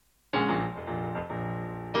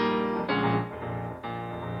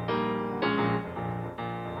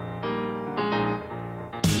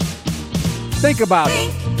Think about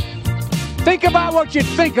it. Think about what you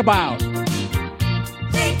think about.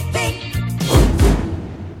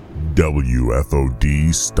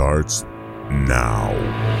 WFOD starts now.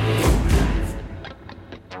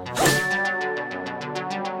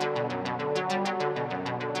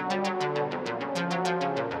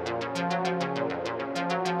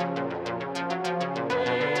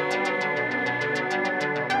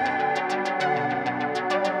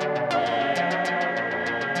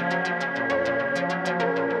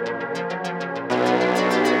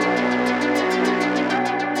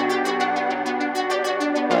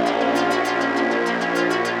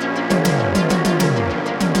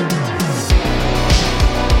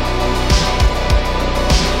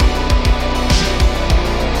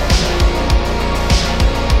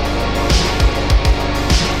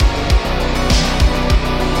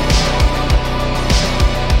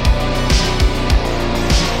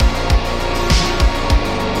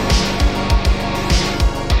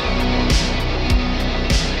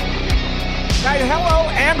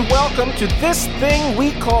 To this thing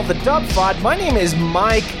we call the Dub Fod. My name is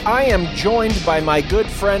Mike. I am joined by my good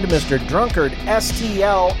friend, Mr. Drunkard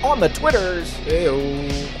STL on the Twitters. Hey-o.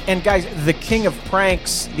 And guys, the king of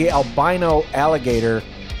pranks, the albino alligator,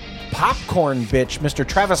 popcorn bitch, Mr.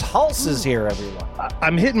 Travis Hulse is here, everyone.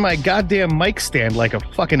 I'm hitting my goddamn mic stand like a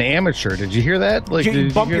fucking amateur. Did you hear that? Like, did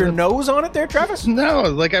you bump you hear your nose on it there, Travis? No,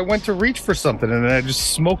 like I went to reach for something and I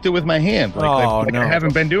just smoked it with my hand. Like I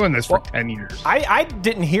haven't been doing this for 10 years. I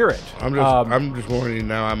didn't hear it. I'm just warning you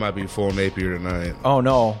now. I might be full Napier tonight. Oh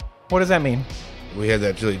no! What does that mean? We had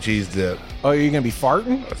that chili cheese dip. Oh, you're gonna be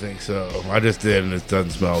farting? I think so. I just did, and it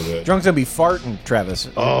doesn't smell good. Drunk's gonna be farting, Travis.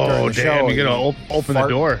 Oh damn! Show. You're gonna open the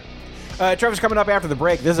door. Travis, coming up after the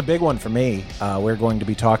break. This is a big one for me. We're going to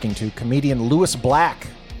be talking to comedian Lewis Black.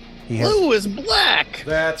 Lewis Black.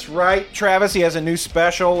 That's right, Travis. He has a new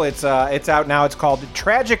special. It's out now. It's called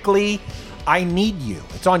Tragically, I Need You.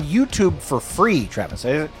 It's on YouTube for free, Travis.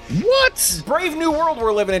 What? Brave new world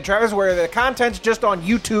we're living in, Travis, where the content's just on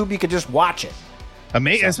YouTube. You can just watch it.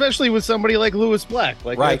 Amazing, especially with somebody like Lewis Black.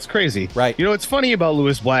 Like, right. That's crazy. Right. You know, what's funny about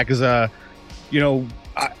Lewis Black is,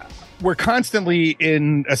 we're constantly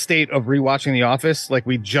in a state of rewatching The Office. Like,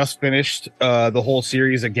 we just finished the whole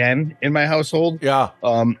series again in my household. Yeah.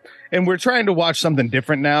 And we're trying to watch something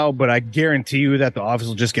different now, but I guarantee you that The Office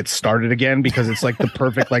will just get started again because it's like the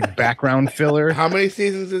perfect like background filler. How many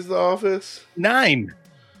seasons is The Office? 9.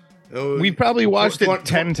 We probably watched it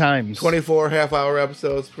 10 times. 24 half-hour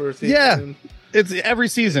episodes per season? Yeah. It's every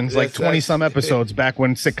season's like 20-some episodes back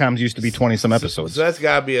when sitcoms used to be 20-some episodes. So that's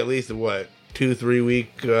got to be at least a, 2-3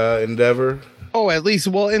 week endeavor? Oh, at least.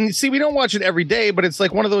 Well, and see, we don't watch it every day, but it's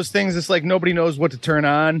like one of those things. It's like nobody knows what to turn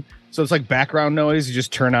on. So it's like background noise. You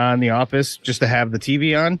just turn on The Office just to have the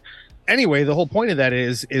TV on. Anyway, the whole point of that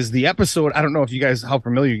is the episode. I don't know if you guys, how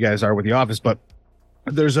familiar you guys are with The Office, but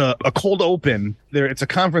there's a cold open there. It's a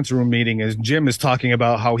conference room meeting as Jim is talking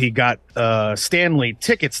about how he got Stanley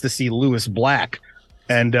tickets to see Lewis Black.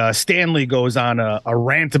 And Stanley goes on a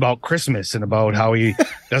rant about Christmas and about how he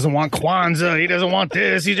doesn't want Kwanzaa. He doesn't want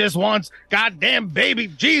this. He just wants goddamn baby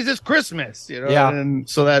Jesus Christmas. You know? Yeah. And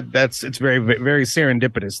so it's very, very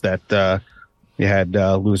serendipitous that you had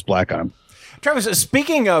Lewis Black on. Travis,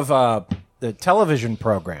 speaking of the television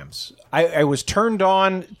programs, I was turned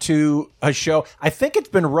on to a show. I think it's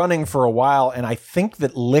been running for a while, and I think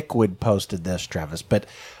that Liquid posted this, Travis. But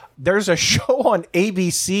there's a show on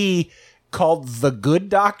ABC called The Good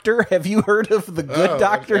Doctor. Have you heard of The Good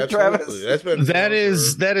Doctor, absolutely.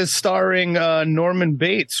 Travis? That is starring Norman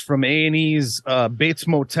Bates from A&E's Bates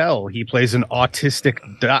Motel. He plays an autistic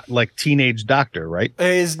teenage doctor, right?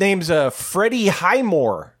 His name's Freddie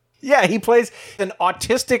Highmore. Yeah, he plays an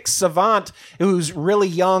autistic savant who's really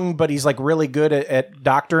young, but he's like really good at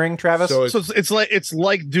doctoring, Travis. So it's like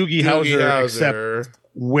Doogie Howser, except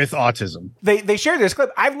with autism. They shared this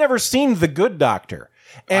clip. I've never seen The Good Doctor.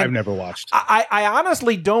 And I've never watched. I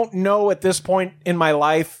honestly don't know at this point in my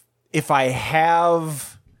life if I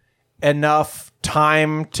have enough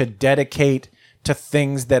time to dedicate to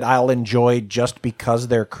things that I'll enjoy just because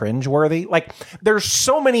they're cringeworthy. Like, there's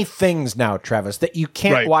so many things now, Travis, that you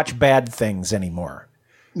can't watch bad things anymore.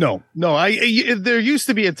 No. There used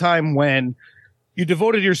to be a time when you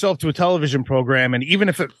devoted yourself to a television program, and even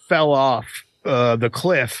if it fell off the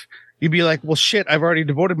cliff, you'd be like, well, shit, I've already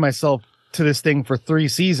devoted myself to this thing for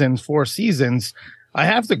 4 seasons. I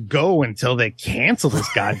have to go until they cancel this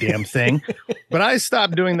goddamn thing. But I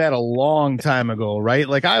stopped doing that a long time ago, right?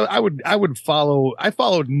 Like I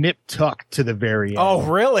followed Nip Tuck to the very end. Oh,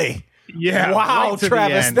 really? Yeah. Wow, right to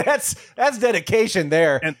Travis, the end. that's dedication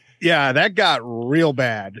there. And yeah, that got real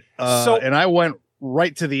bad. And I went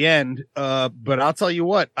right to the end. But I'll tell you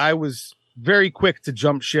what, I was very quick to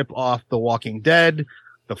jump ship off The Walking Dead,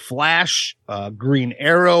 The Flash, Green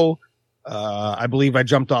Arrow. I believe I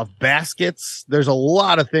jumped off Baskets. There's a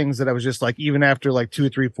lot of things that I was just like, even after like 2,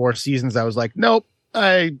 3, 4 seasons, I was like, nope,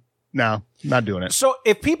 no, not doing it. So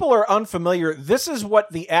if people are unfamiliar, this is what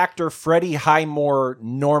the actor Freddie Highmore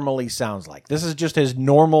normally sounds like. This is just his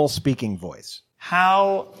normal speaking voice.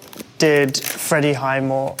 How did Freddie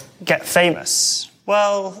Highmore get famous?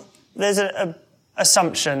 Well, there's an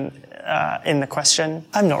assumption in the question.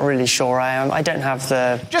 I'm not really sure I am. I don't have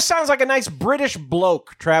the... Just sounds like a nice British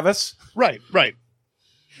bloke, Travis. Right.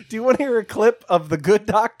 Do you want to hear a clip of The Good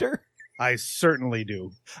Doctor? I certainly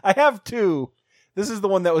do. I have two. This is the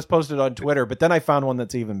one that was posted on Twitter, but then I found one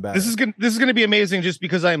that's even better. This is going to be amazing just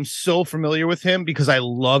because I am so familiar with him, because I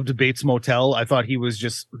loved Bates Motel. I thought he was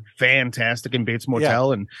just fantastic in Bates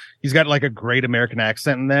Motel, and he's got like a great American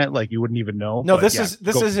accent in that, like you wouldn't even know. No, this is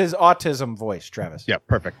his autism voice, Travis. Yeah,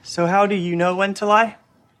 perfect. So how do you know when to lie?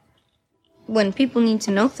 When people need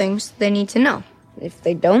to know things, they need to know. If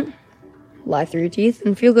they don't, lie through your teeth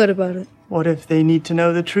and feel good about it. What if they need to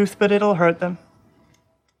know the truth, but it'll hurt them?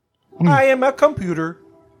 I am a computer.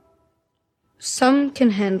 Some can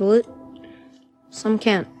handle it, some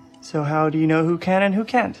can't. So how do you know who can and who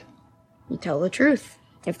can't? You tell the truth.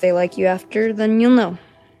 If they like you after, then you'll know.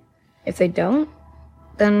 If they don't,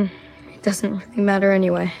 then it doesn't really matter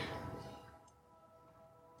anyway.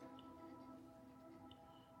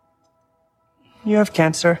 You have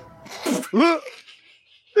cancer.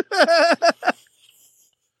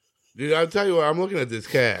 Dude, I'll tell you what, I'm looking at this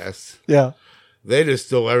cast. Yeah. They just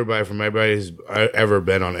stole everybody from everybody who's ever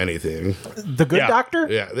been on anything. The Good Doctor?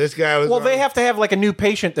 Yeah, this guy was. Well, they have to have like a new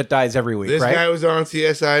patient that dies every week, This right? guy was on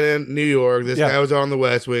CSI in New York. This guy was on The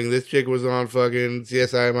West Wing. This chick was on fucking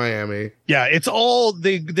CSI Miami. Yeah, it's all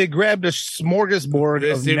they grabbed a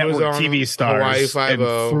smorgasbord of network TV stars Hawaii and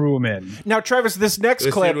 5-0. threw them in. Now, Travis, this next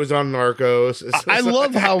This clip dude was on Narcos. I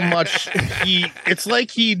love how much it's like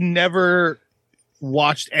he never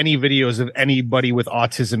watched any videos of anybody with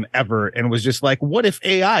autism ever and was just like, what if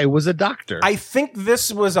AI was a doctor? I think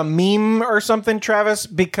this was a meme or something, Travis,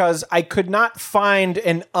 because I could not find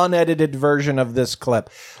an unedited version of this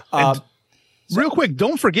clip. Real quick,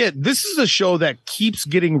 don't forget, this is a show that keeps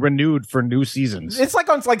getting renewed for new seasons. It's like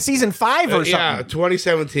on season 5 or something. Yeah,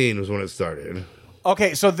 2017 was when it started.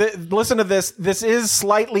 Okay, so listen to this. This is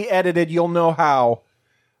slightly edited. You'll know how.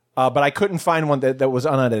 But I couldn't find one that was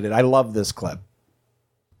unedited. I love this clip.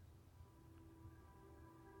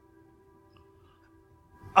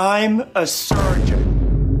 I'm a surgeon.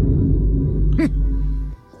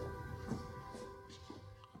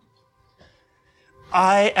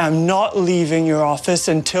 I am not leaving your office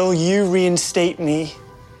until you reinstate me.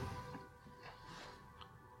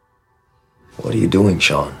 What are you doing,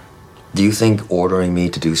 Sean? Do you think ordering me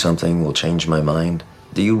to do something will change my mind?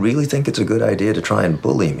 Do you really think it's a good idea to try and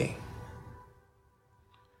bully me?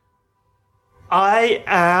 I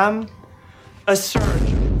am a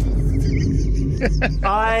surgeon.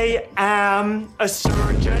 I am a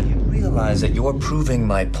surgeon. You realize that you're proving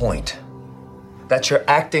my point. That you're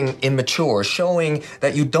acting immature, showing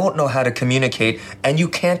that you don't know how to communicate and you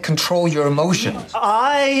can't control your emotions.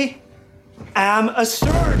 I am a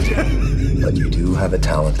surgeon. But you do have a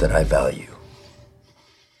talent that I value.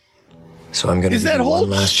 So I'm going to give you one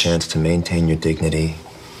last chance to maintain your dignity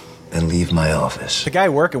and leave my office. The guy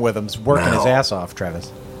working with him's working his Now. ass off,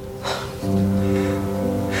 Travis.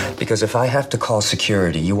 Because if I have to call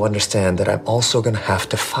security, you understand that I'm also going to have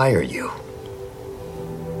to fire you.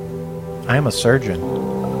 I am a surgeon.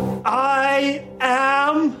 I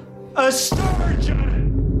am a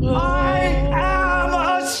surgeon. I am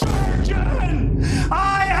a surgeon.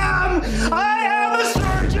 I am a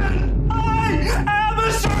surgeon. I am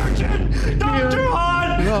a surgeon. Dr.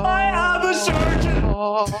 Hahn, I am a surgeon.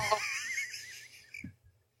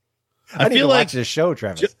 I need feel to like watch this show,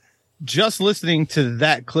 Travis. Just listening to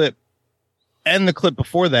that clip and the clip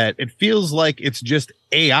before that, it feels like it's just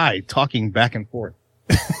AI talking back and forth.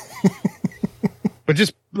 But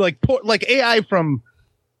just like AI from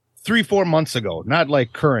 3-4 months ago, not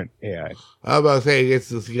like current AI. I was about to say,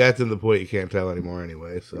 it's got to the point you can't tell anymore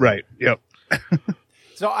anyway. So. Right. Yep.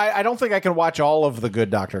 So I don't think I can watch all of The Good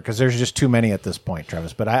Doctor because there's just too many at this point,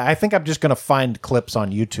 Travis. But I think I'm just going to find clips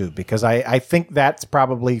on YouTube because I think that's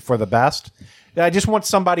probably for the best. I just want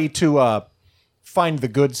somebody to find the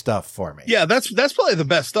good stuff for me. Yeah, that's probably the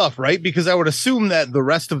best stuff, right? Because I would assume that the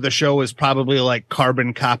rest of the show is probably like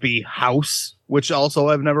carbon copy House, which also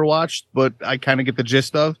I've never watched, but I kind of get the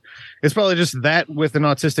gist of. It's probably just that with an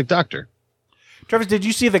autistic doctor. Travis, did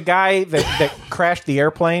you see the guy that crashed the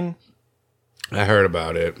airplane? I heard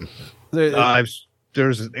about it.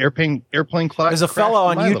 There's an airplane crash. There's a fellow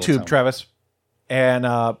on YouTube, Travis,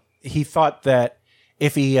 and he thought that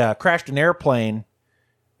if he crashed an airplane,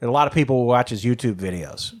 that a lot of people will watch his YouTube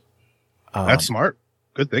videos. That's smart.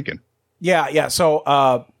 Good thinking. Yeah.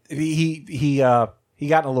 So he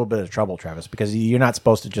got in a little bit of trouble, Travis, because you're not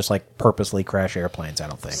supposed to just like purposely crash airplanes, I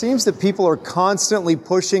don't think. Seems that people are constantly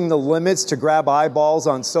pushing the limits to grab eyeballs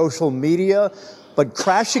on social media, but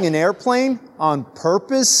crashing an airplane on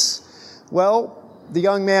purpose? Well, the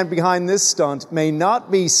young man behind this stunt may not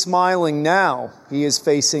be smiling now. He is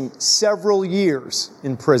facing several years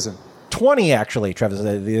in prison. 20, actually, Travis.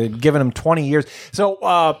 They're giving him 20 years. So,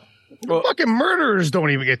 fucking murderers don't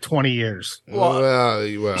even get 20 years.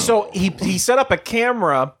 Well. So he set up a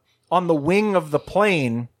camera on the wing of the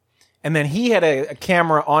plane, and then he had a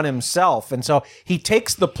camera on himself. And so he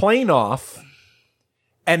takes the plane off,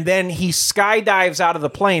 and then he skydives out of the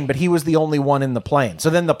plane, but he was the only one in the plane. So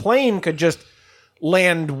then the plane could just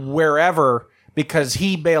land wherever because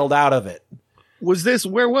he bailed out of it.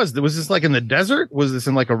 Where was this like in the desert? Was this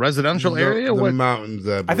in like a residential area? The mountains.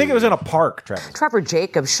 I think it was in a park, Trevor. Trevor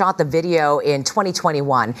Jacobs shot the video in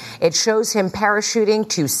 2021. It shows him parachuting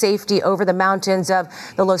to safety over the mountains of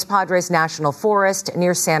the Los Padres National Forest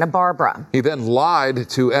near Santa Barbara. He then lied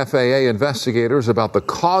to FAA investigators about the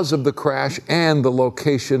cause of the crash and the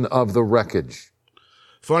location of the wreckage.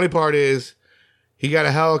 Funny part is he got a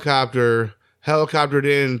helicoptered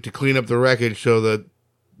in to clean up the wreckage so that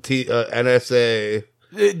NSA.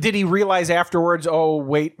 Did he realize afterwards, oh,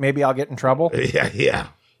 wait, maybe I'll get in trouble? Yeah.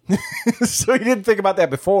 So he didn't think about that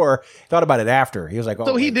before. Thought about it after. He was like, oh.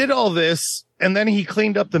 So he did all this, and then he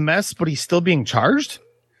cleaned up the mess, but he's still being charged?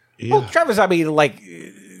 Yeah. Well, Travis, I mean, like,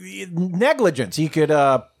 negligence. He could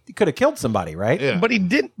have killed somebody, right? Yeah. But he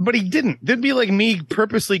didn't. That'd be like me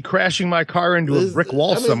purposely crashing my car into a brick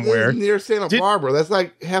wall somewhere. Near Santa Barbara. That's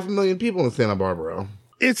like 500,000 people in Santa Barbara.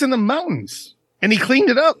 It's in the mountains. And he cleaned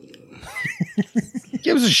it up.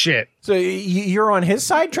 Gives a shit. So you're on his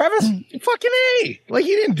side, Travis? Fucking A. Like,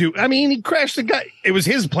 he didn't do... I mean, he crashed the guy. It was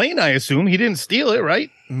his plane, I assume. He didn't steal it, right?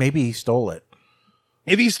 Maybe he stole it.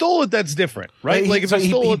 If he stole it, that's different, right?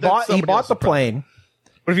 He bought the plane.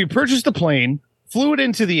 But if he purchased the plane, flew it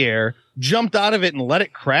into the air, jumped out of it, and let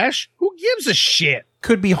it crash, who gives a shit?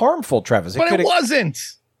 Could be harmful, Travis. But it wasn't.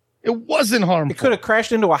 It wasn't harmful. It could have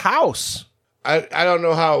crashed into a house. I don't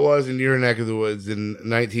know how it was in your neck of the woods in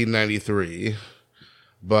 1993,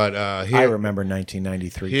 but here, I remember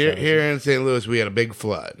 1993. Here in St. Louis, we had a big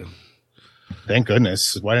flood. Thank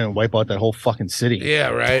goodness. Why didn't it wipe out that whole fucking city? Yeah,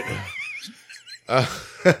 right.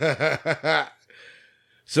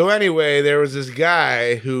 So anyway, there was this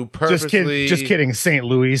guy who purposely... Just kidding, St.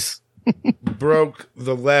 Louis. broke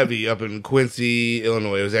the levee up in Quincy,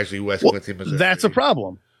 Illinois. It was actually West Quincy, Missouri. That's a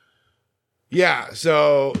problem. Yeah,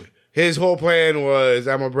 so... his whole plan was,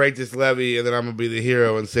 I'm going to break this levee and then I'm going to be the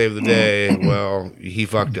hero and save the day. Well, he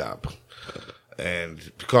fucked up and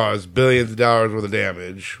caused billions of dollars worth of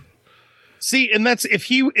damage. See, and that's if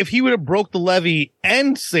he would have broke the levee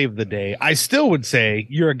and saved the day, I still would say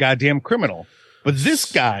you're a goddamn criminal. But this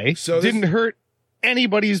guy didn't hurt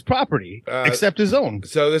anybody's property except his own.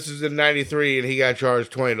 So this is in 93 and he got charged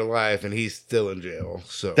 20 to life and he's still in jail.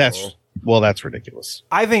 So that's ridiculous.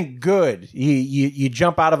 I think good. You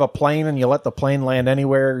jump out of a plane and you let the plane land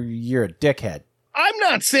anywhere, you're a dickhead. I'm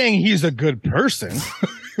not saying he's a good person.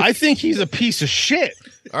 I think he's a piece of shit.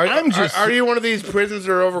 Are you one of these prisons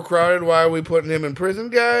that are overcrowded? Why are we putting him in prison,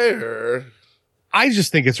 guy? Or I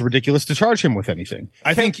just think it's ridiculous to charge him with anything.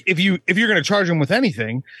 I think if you're going to charge him with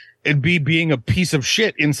anything, it'd be being a piece of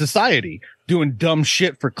shit in society, doing dumb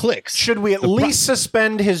shit for clicks. Should we at least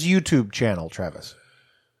suspend his YouTube channel, Travis?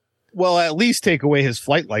 Well, at least take away his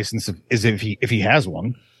flight license if he has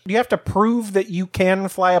one. Do you have to prove that you can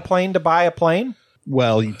fly a plane to buy a plane?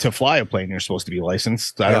 Well, to fly a plane, you're supposed to be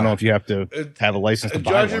licensed. I don't know if you have to have a license to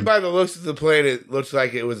buy one. Judging by the looks of the plane, it looks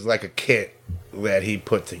like it was like a kit that he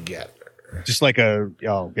put together. Just like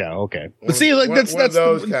okay. But see, like that's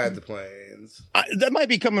those kinds of planes. That might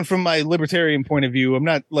be coming from my libertarian point of view. I'm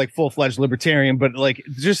not like full-fledged libertarian, but like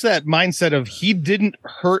just that mindset of he didn't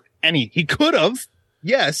hurt any. He could have.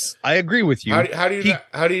 Yes, I agree with you. How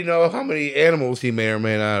do you know how many animals he may or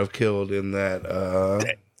may not have killed in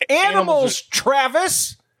that? Animals,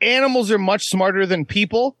 Travis. Animals are much smarter than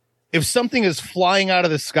people. If something is flying out of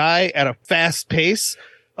the sky at a fast pace,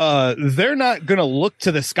 they're not going to look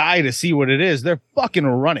to the sky to see what it is. They're fucking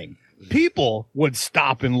running. People would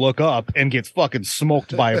stop and look up and get fucking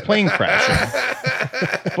smoked by a plane crashing.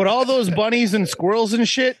 But all those bunnies and squirrels and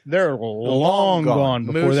shit, they're long gone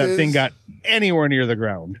before that thing got anywhere near the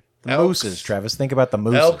ground. The mooses, Travis. Think about the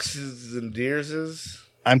mooses. Elks and deerses.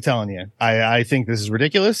 I'm telling you, I think this is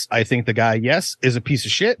ridiculous. I think the guy, yes, is a piece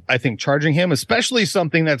of shit. I think charging him, especially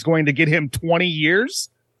something that's going to get him 20 years,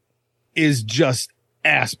 is just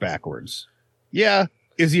ass backwards. Yeah.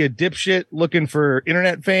 Is he a dipshit looking for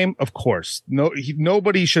internet fame? Of course.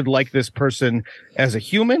 Nobody should like this person as a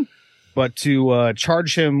human, but to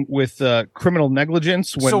charge him with criminal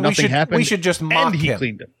negligence when nothing happened. We should just mock he him.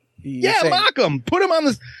 Cleaned him. Mock him. Put him on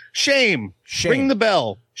the shame. Ring the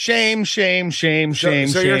bell. Shame. So you're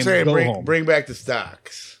saying bring back the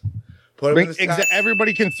stocks. Put him in the stocks.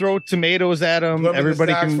 Everybody can throw tomatoes at him.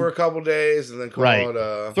 Everybody can for a couple days and then call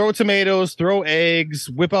it. Throw tomatoes, throw eggs,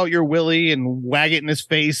 whip out your willy and wag it in his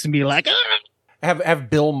face and be like, ah! Have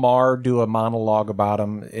Bill Maher do a monologue about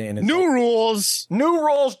him. New rules.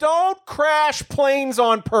 Don't crash planes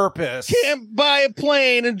on purpose. Can't buy a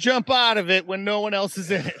plane and jump out of it when no one else is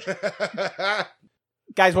in it.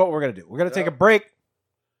 Guys, what we're going to do? We're going to take a break.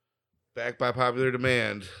 Back by popular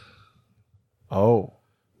demand. Oh,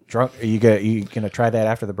 drunk. Are you going to try that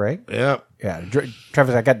after the break? Yep. Yeah.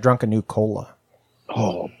 Travis, I got drunk a new cola.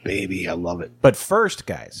 Oh, baby. I love it. But first,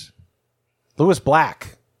 guys, Lewis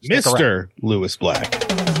Black. Mr. Lewis Black.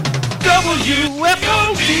 WFOD!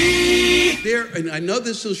 And I know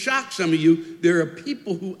this will shock some of you, there are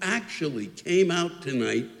people who actually came out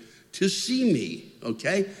tonight to see me,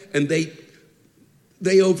 okay? And they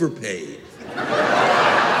overpaid.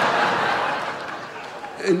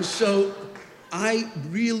 And so I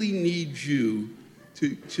really need you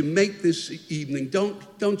to make this evening, don't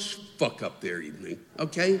fuck up their evening,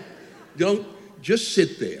 okay? Don't just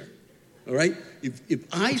sit there, all right? If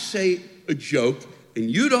I say a joke and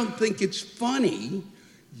you don't think it's funny,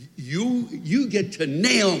 you get to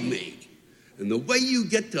nail me. And the way you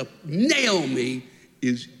get to nail me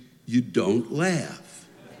is you don't laugh.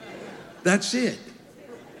 That's it.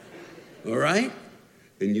 All right?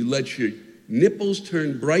 And you let your nipples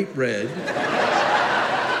turn bright red.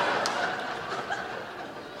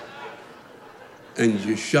 And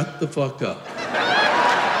you shut the fuck up.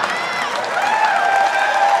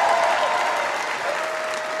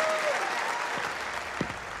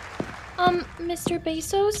 Mr.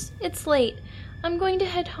 Bezos, it's late. I'm going to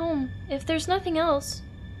head home, if there's nothing else.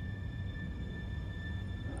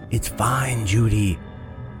 It's fine, Judy.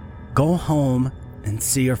 Go home and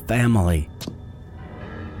see your family.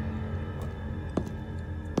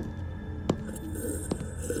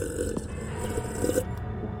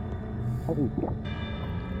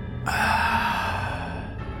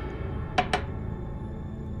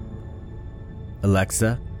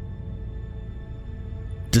 Alexa,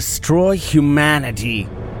 destroy humanity.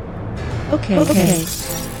 Okay.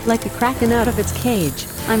 Like a kraken out of its cage,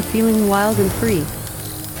 I'm feeling wild and free.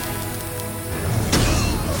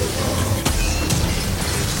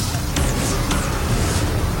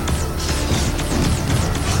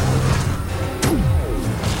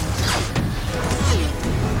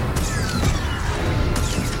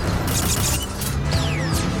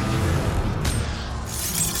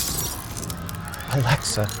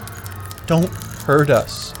 Alexa, don't hurt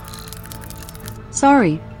us.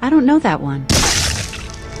 Sorry, I don't know that one.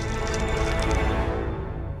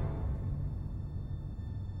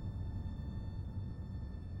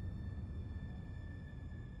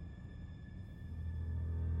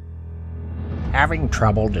 Having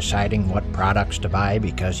trouble deciding what products to buy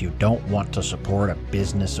because you don't want to support a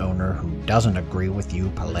business owner who doesn't agree with you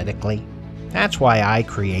politically? That's why I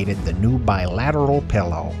created the new bilateral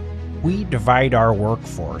pillow. We divide our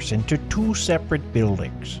workforce into 2 separate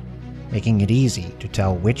buildings, making it easy to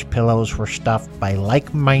tell which pillows were stuffed by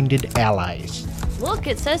like-minded allies. Look,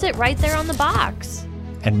 it says it right there on the box.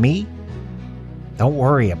 And me? Don't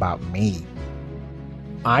worry about me.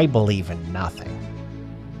 I believe in nothing.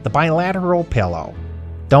 The bilateral pillow.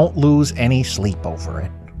 Don't lose any sleep over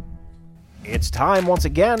it. It's time once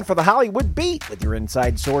again for the Hollywood Beat with your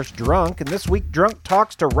inside source Drunk, and this week Drunk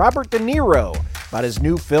talks to Robert De Niro about his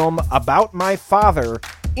new film About My Father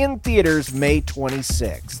in theaters May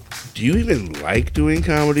 26th. Do you even like doing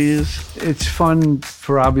comedies? It's fun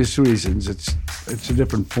for obvious reasons. It's a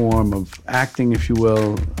different form of acting, if you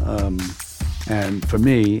will, and for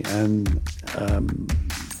me, and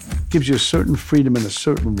gives you a certain freedom in a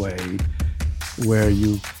certain way where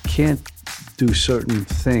you can't do certain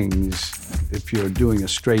things if you're doing a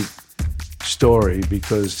straight story,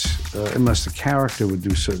 because unless the character would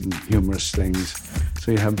do certain humorous things,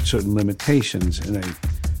 so you have certain limitations in a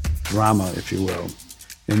drama, if you will.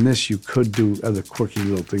 In this, you could do other quirky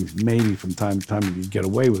little things. Maybe from time to time you could get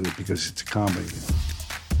away with it because it's a comedy.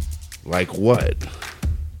 Like what?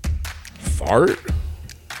 Fart?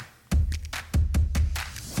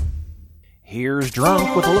 Here's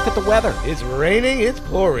Drunk with a look at the weather. It's raining, it's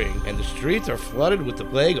pouring, and the streets are flooded with the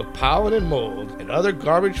plague of pollen and mold and other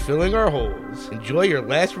garbage filling our holes. Enjoy your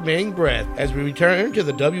last remaining breath as we return to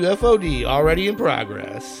the WFOD already in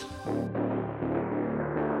progress.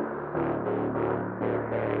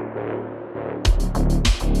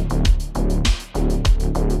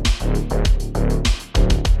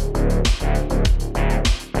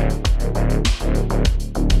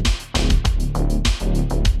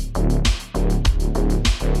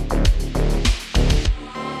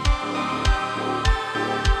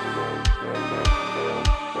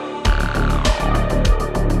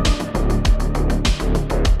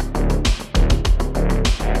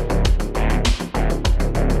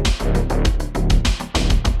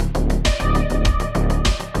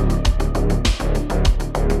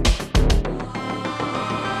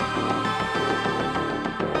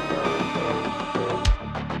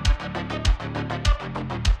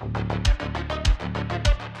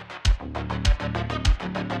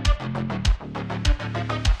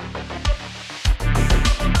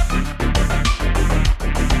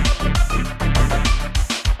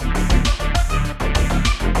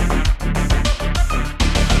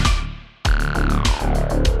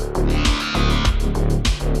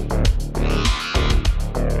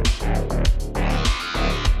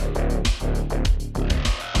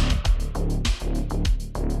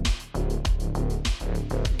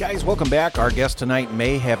 Guys, welcome back. Our guest tonight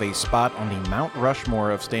may have a spot on the Mount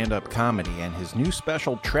Rushmore of stand-up comedy, and his new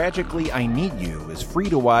special, Tragically, I Need You, is free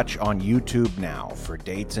to watch on YouTube now. For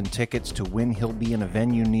dates and tickets to when he'll be in a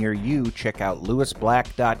venue near you, check out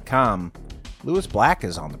lewisblack.com. Lewis Black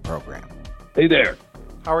is on the program. Hey there.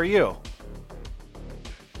 How are you?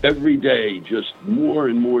 Every day, just more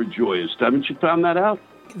and more joyous. Haven't you found that out?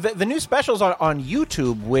 The new specials on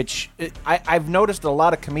YouTube, which I've noticed a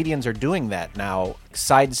lot of comedians are doing that now,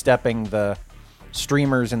 sidestepping the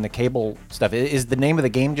streamers and the cable stuff. Is the name of the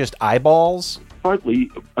game just eyeballs? Partly.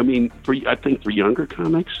 I mean, I think for younger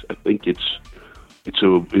comics, I think it's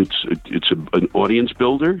an audience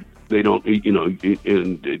builder. They don't,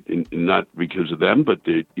 and not because of them, but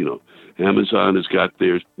Amazon has got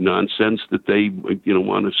their nonsense that they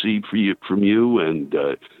want to see from you, and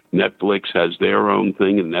Netflix has their own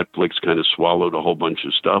thing, and Netflix kind of swallowed a whole bunch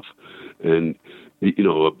of stuff, and a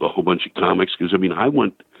whole bunch of comics. Because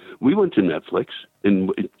we went to Netflix,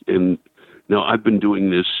 and now I've been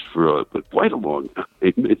doing this for quite a long time.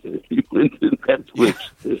 We went to Netflix,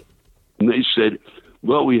 and they said,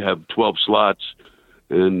 "Well, we have 12 slots."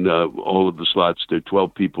 And all of the slots, there are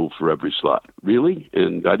 12 people for every slot. Really?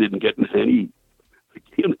 And I didn't get any.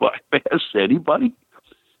 I asked anybody.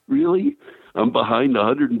 Really? I'm behind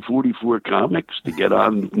 144 comics to get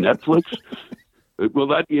on Netflix. Well,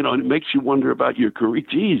 that it makes you wonder about your career.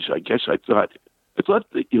 Geez, I guess I thought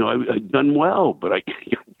that I'd done well, but I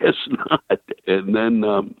guess not. And then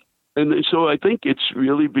and so I think it's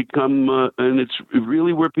really become and it's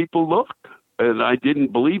really where people look. And I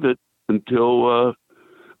didn't believe it until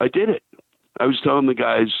I did it. I was telling the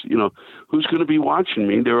guys, who's going to be watching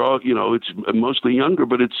me? They're all, it's mostly younger,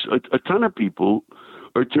 but it's a ton of people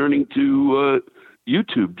are turning to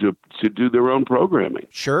YouTube to do their own programming.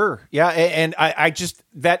 Sure. Yeah. And I just,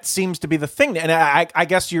 that seems to be the thing. And I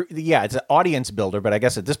guess it's an audience builder, but I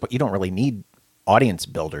guess at this point you don't really need audience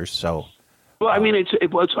builders. So. Well, I mean, it's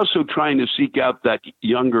also trying to seek out that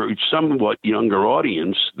somewhat younger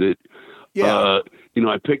audience that, yeah.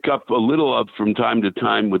 I pick up a little of from time to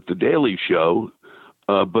time with The Daily Show.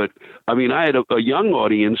 But I mean, I had a young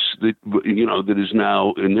audience that, that is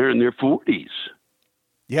now, and they're in their 40s.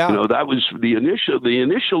 Yeah. That was the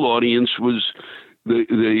initial audience was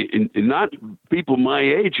not people my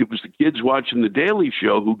age. It was the kids watching The Daily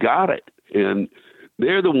Show who got it. And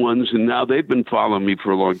they're the ones, and now they've been following me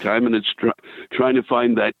for a long time. And it's trying to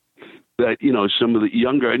find that some of the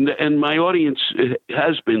younger, and my audience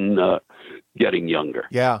has been, getting younger.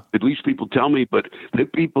 Yeah. At least people tell me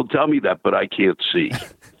that, but I can't see.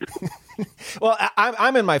 Well,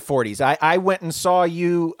 I'm in my 40s. I went and saw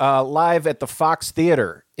you live at the Fox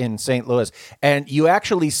Theater in St. Louis, and you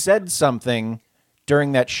actually said something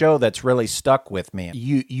during that show that's really stuck with me.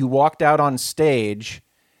 You walked out on stage,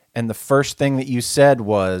 and the first thing that you said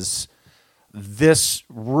was, "This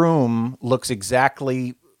room looks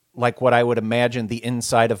exactly like what I would imagine the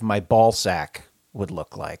inside of my ball sack would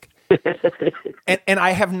look like." And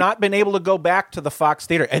I have not been able to go back to the Fox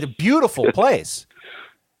Theater, a beautiful place,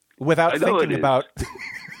 without thinking about.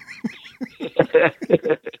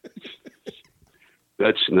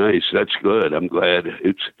 That's nice. That's good. I'm glad.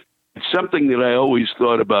 It's something that I always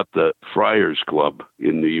thought about the Friars Club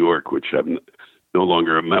in New York, which I'm no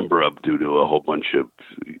longer a member of due to a whole bunch of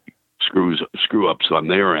screw ups on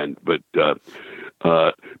their end. But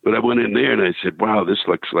I went in there and I said, wow, this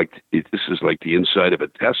is like the inside of a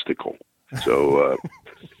testicle. So,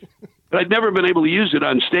 but I'd never been able to use it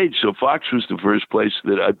on stage. So Fox was the first place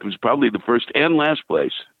was probably the first and last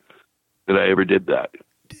place that I ever did that.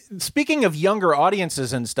 Speaking of younger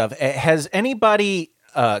audiences and stuff, has anybody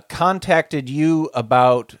contacted you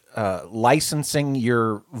about licensing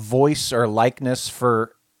your voice or likeness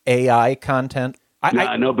for AI content?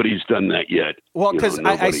 Nobody's done that yet. Well, because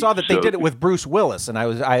I saw that they did it with Bruce Willis, and I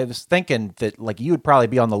was thinking that like you would probably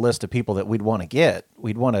be on the list of people that we'd want to get.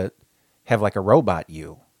 We'd want to have like a robot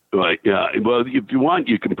you. Right. Yeah. Well, if you want,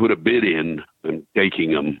 you can put a bid in. I'm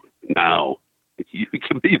taking them now. You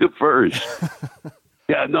can be the first.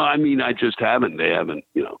 Yeah. No, I mean, I just haven't. They haven't.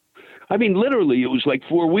 I mean, literally, it was like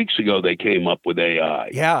 4 weeks ago they came up with AI.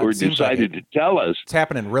 Yeah. Or decided to tell us. It's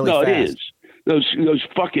happening really fast. No, it is. Those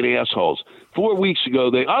fucking assholes. 4 weeks ago,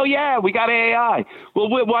 we got AI. Well,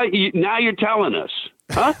 why now you're telling us,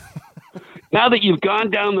 huh? Now that you've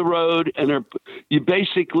gone down the road and you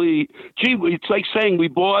basically, it's like saying we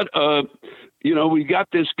bought we got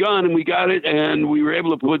this gun and we got it and we were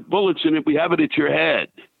able to put bullets in it. We have it at your head.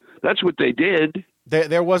 That's what they did.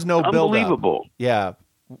 There was no build-up. Unbelievable. Yeah.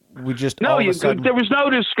 We just, there was no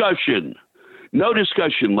discussion. No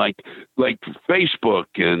discussion like Facebook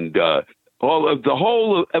and, the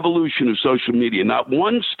whole evolution of social media. Not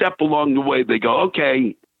one step along the way they go,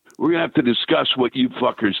 okay, we're going to have to discuss what you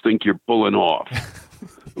fuckers think you're pulling off.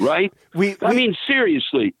 Right? I mean,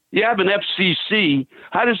 seriously, you have an FCC.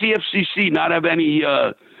 How does the FCC not have any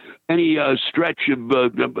stretch of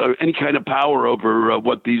any kind of power over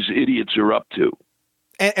what these idiots are up to?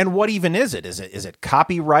 And what even is it? Is it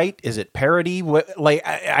copyright? Is it parody?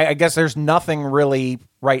 I guess there's nothing really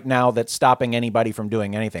right now that's stopping anybody from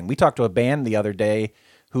doing anything. We talked to a band the other day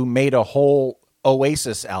who made a whole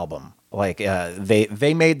Oasis album. Like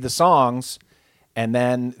they made the songs, and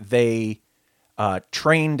then they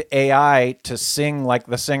trained AI to sing like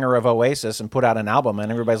the singer of Oasis and put out an album.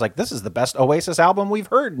 And everybody's like, "This is the best Oasis album we've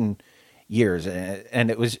heard in years."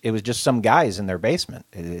 And it was just some guys in their basement.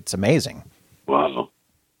 It's amazing. Wow.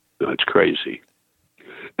 That's crazy.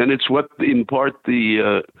 And it's what, in part,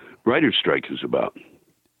 the writer's strike is about.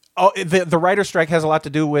 Oh, the writer's strike has a lot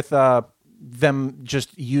to do with them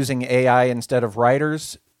just using AI instead of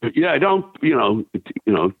writers? Yeah, I don't,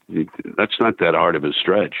 that's not that hard of a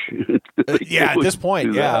stretch. Yeah, at this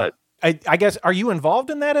point, yeah. I guess, are you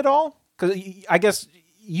involved in that at all? Because I guess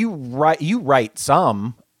you write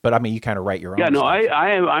some, but I mean, you kind of write your own stuff.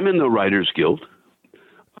 I'm in the Writers Guild,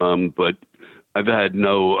 but I've had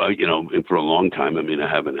no, for a long time, I mean, I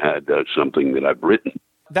haven't had something that I've written.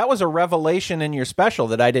 That was a revelation in your special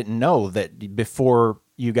that I didn't know, that before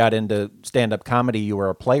you got into stand-up comedy, you were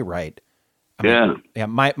a playwright. I mean,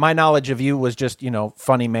 my knowledge of you was just,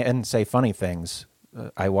 funny man, say funny things.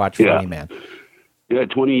 I watch Funny Man. Yeah,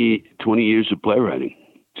 20 years of playwriting.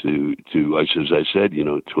 As I said,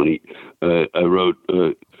 20. I wrote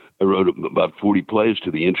about 40 plays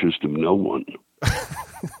to the interest of no one.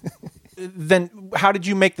 Then how did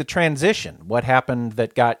you make the transition? What happened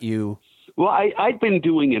that got you? Well, I'd been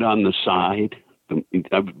doing it on the side,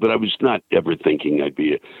 but I was not ever thinking I'd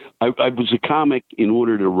be I was a comic in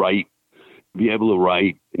order to be able to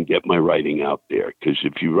write and get my writing out there. Because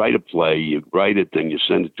if you write a play, you write it, then you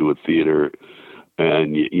send it to a theater,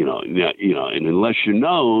 and and unless you're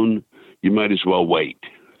known, you might as well wait.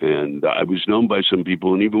 And I was known by some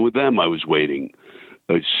people, and even with them, I was waiting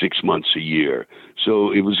 6 months, a year.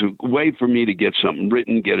 So it was a way for me to get something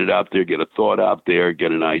written, get it out there, get a thought out there,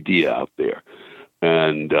 get an idea out there,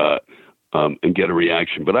 and get a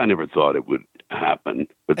reaction. But I never thought it would happen.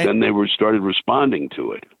 But then they started responding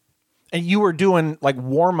to it. And you were doing like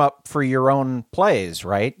warm up for your own plays,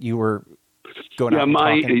 right? You were going out and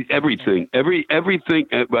talking. Everything.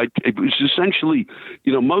 It was essentially,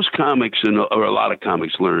 most comics or a lot of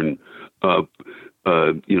comics learn.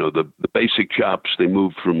 The basic chops. They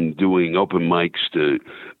move from doing open mics to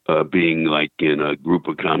being like in a group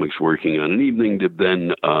of comics working on an evening to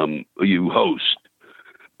then you host.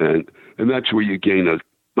 And that's where you gain a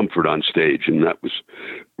comfort on stage. And that was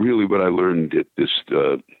really what I learned at this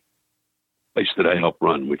place that I helped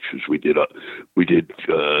run, which was we did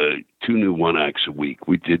 2 new one-acts a week.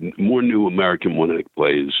 We did more new American one-act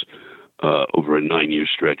plays over a 9-year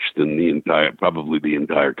stretch than probably the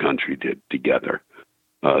entire country did together.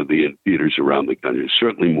 The theaters around the country,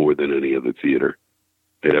 certainly more than any other theater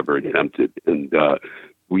had ever attempted. And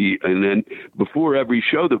then before every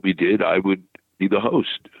show that we did, I would be the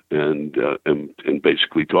host and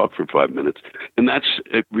basically talk for 5 minutes. And that's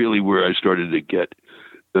really where I started to get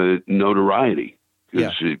notoriety.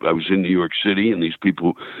 because I was in New York City, and these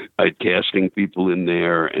people, I had casting people in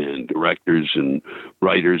there, and directors and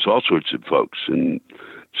writers, all sorts of folks, and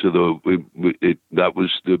so it was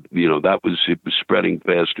spreading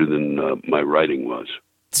faster than my writing was.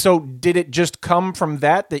 So did it just come from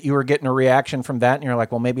that you were getting a reaction from that, and you're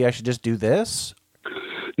like, well, maybe I should just do this?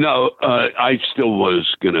 No, I still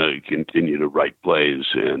was going to continue to write plays,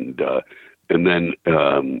 and then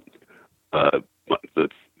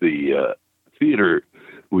the theater,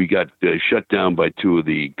 we got shut down by two of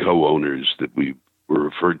the co-owners that we were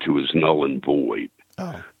referred to as Null and Void.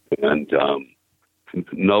 Oh. And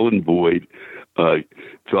Null and Void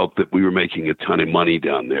felt that we were making a ton of money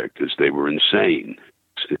down there because they were insane.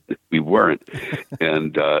 We weren't.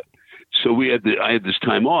 And so I had this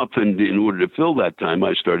time off, and in order to fill that time,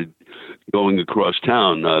 I started going across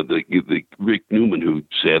town. The Rick Newman, who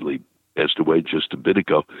sadly passed away just a bit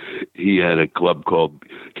ago, he had a club called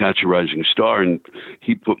Catch a Rising Star, and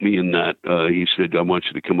he put me in that. He said, I want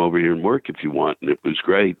you to come over here and work if you want, and it was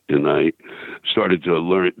great. And I started to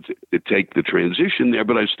learn to take the transition there,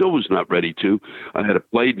 but I still was not ready to. I had a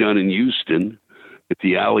play done in Houston at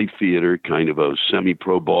the Alley Theater, kind of a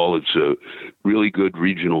semi-pro ball. It's a really good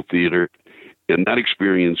regional theater. And that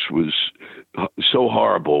experience was so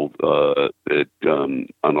horrible that on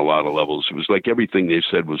a lot of levels, it was like everything they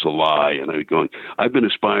said was a lie. And I was going, I've been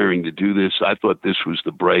aspiring to do this. I thought this was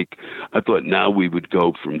the break. I thought now we would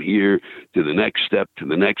go from here to the next step, to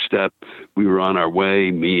the next step. We were on our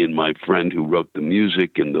way, me and my friend who wrote the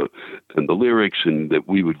music and the lyrics, and that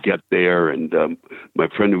we would get there. And my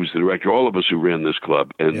friend who was the director, all of us who ran this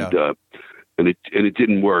club, and it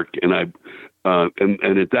didn't work. And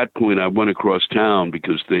and at that point, I went across town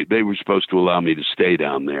because they were supposed to allow me to stay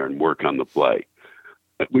down there and work on the play,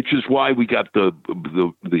 which is why we got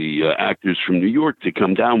the actors from New York to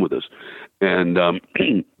come down with us. And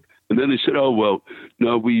and then they said, "Oh well,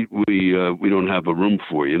 no, we don't have a room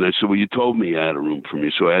for you." And I said, "Well, you told me I had a room for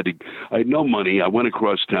me." So I had no money. I went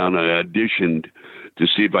across town. I auditioned to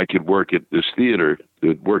see if I could work at this theater,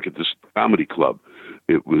 work at this comedy club.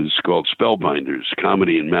 It was called Spellbinders,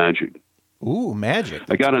 Comedy and Magic. Ooh, magic.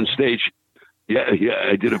 I got on stage. Yeah.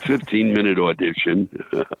 I did a 15-minute audition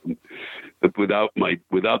without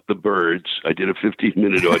the birds. I did a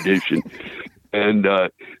 15-minute audition, and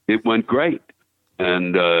it went great.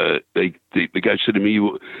 And the guy said to me,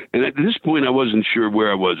 and at this point I wasn't sure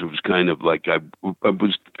where I was. It was kind of like I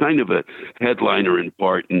was kind of a headliner in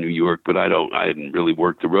part in New York, but I hadn't really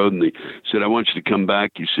worked the road. And they said, I want you to come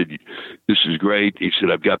back. He said, this is great. He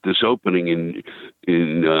said, I've got this opening in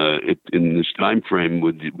this time frame.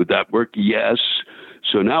 Would that work? Yes.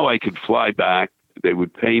 So now I could fly back. They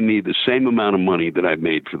would pay me the same amount of money that I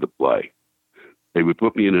made for the play. They would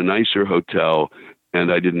put me in a nicer hotel, and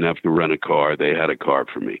I didn't have to rent a car. They had a car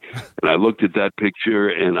for me. And I looked at that picture,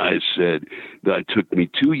 and I said, that took me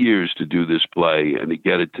 2 years to do this play and to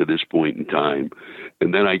get it to this point in time.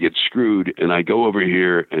 And then I get screwed, and I go over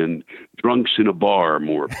here, and drunks in a bar are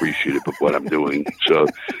more appreciative of what I'm doing. So,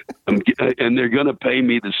 and they're going to pay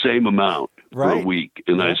me the same amount for a week.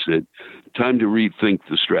 And I said, time to rethink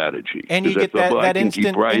the strategy. And you get that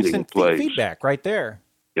instant feedback right there.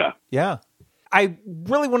 Yeah. Yeah. I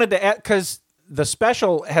really wanted to add, because the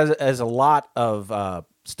special has a lot of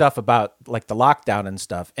stuff about like the lockdown and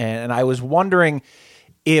stuff. And I was wondering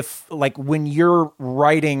if like when you're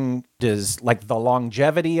writing, does like the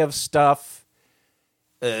longevity of stuff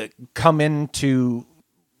come into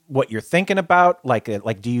what you're thinking about?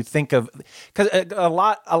 Like do you think of, because a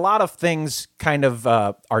lot of things kind of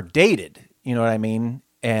are dated, you know what I mean?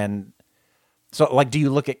 And so like, do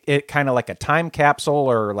you look at it kind of like a time capsule,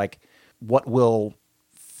 or like what we'll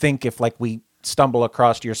think if like we stumble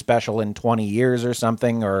across your special in 20 years or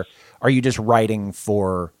something, or are you just writing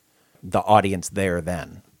for the audience there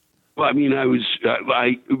then? Well, I mean, to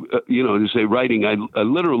say writing, I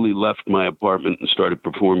literally left my apartment and started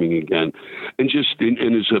performing again. And just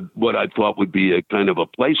as what I thought would be a kind of a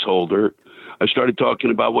placeholder, I started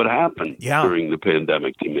talking about what happened during the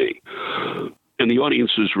pandemic to me. And the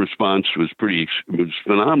audience's response was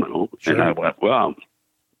phenomenal. Sure. And I went, wow,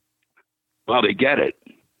 they get it.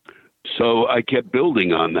 So I kept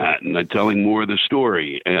building on that and telling more of the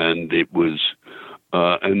story, and it was,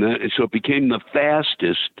 so it became the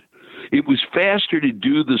fastest. It was faster to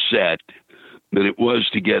do the set than it was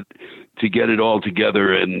to get it all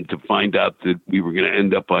together and to find out that we were going to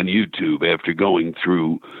end up on YouTube after going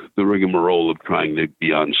through the rigmarole of trying to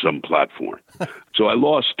be on some platform. So I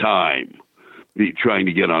lost time trying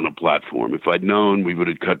to get on a platform. If I'd known, we would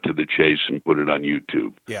have cut to the chase and put it on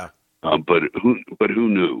YouTube. Yeah. But who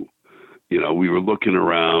knew? You know, we were looking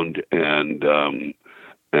around, and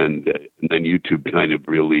And then YouTube kind of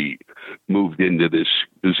really moved into this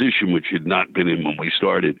position, which had not been in when we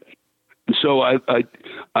started. So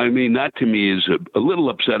I mean, that to me is a little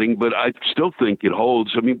upsetting, but I still think it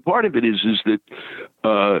holds. I mean, part of it is that,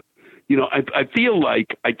 I feel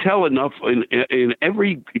like I tell enough in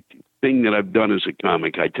every thing that I've done as a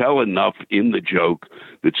comic. I tell enough in the joke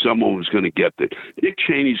that someone was going to get that. Dick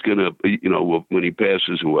Cheney's going to, when he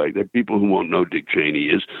passes away, there are people who won't know Dick Cheney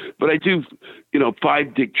is, but I do,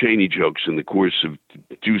 5 Dick Cheney jokes in the course of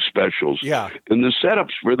 2 specials. Yeah. And the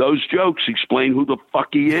setups for those jokes explain who the fuck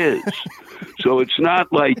he is. So it's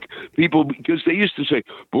not like people, because they used to say,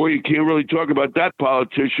 boy, you can't really talk about that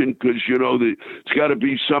politician because, it's got to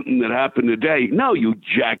be something that happened today. No, you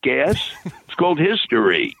jackass. It's called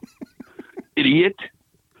history. Idiot.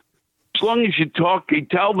 As long as you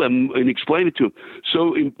tell them and explain it to them.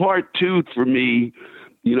 So in part 2 for me,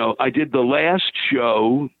 I did the last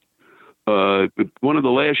show, one of the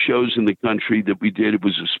last shows in the country that we did. It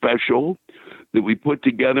was a special that we put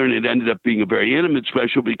together, and it ended up being a very intimate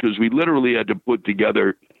special because we literally had to put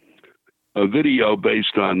together a video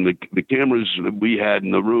based on the cameras that we had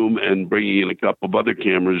in the room and bringing in a couple of other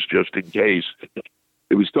cameras just in case.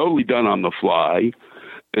 It was totally done on the fly.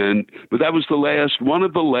 But that was one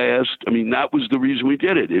of the last. I mean, that was the reason we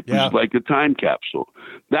did it. It was like a time capsule.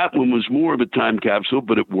 That one was more of a time capsule,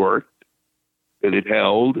 but it worked and it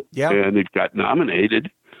held and it got nominated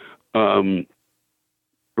for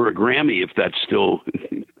a Grammy, if that still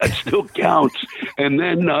counts. And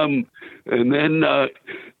then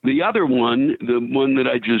the other one, the one that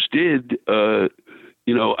I just did,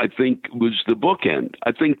 I think was the bookend.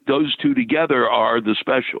 I think those 2 together are the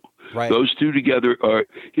special. Right. Those 2 together are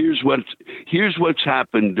here's what's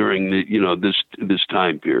happened during the this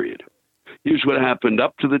time period. Here's what happened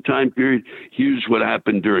up to the time period. Here's what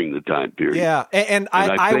happened during the time period. Yeah, and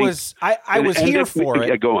I was here for it.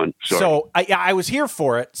 Yeah, go on. Sorry. So I was here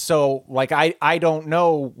for it. So like I don't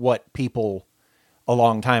know what people a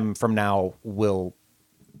long time from now will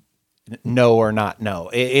know or not know.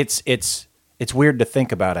 It's weird to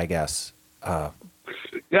think about, I guess.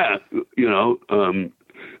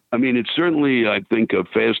 I mean, it's certainly, I think, a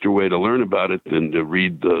faster way to learn about it than to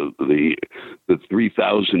read the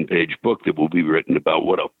 3,000-page book that will be written about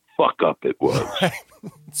what a fuck up it was.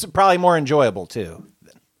 It's probably more enjoyable too.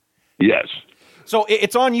 Yes. So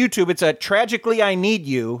it's on YouTube. It's a Tragically I Need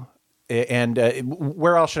You. And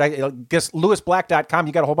where else should I guess? LewisBlack.com.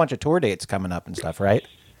 You got a whole bunch of tour dates coming up and stuff, right?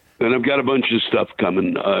 And I've got a bunch of stuff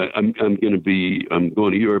coming. I'm going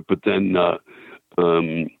to Europe, but then that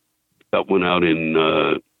one out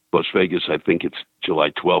in Las Vegas, I think it's July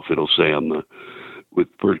 12th. It'll say with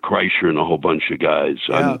Bert Kreischer and a whole bunch of guys.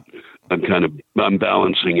 Yeah. I'm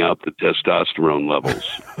balancing out the testosterone levels.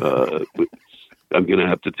 I'm going to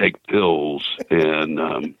have to take pills,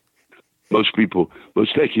 and most people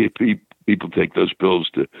take those pills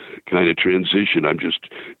to kind of transition. I'm just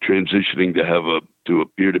transitioning to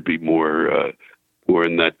appear to be more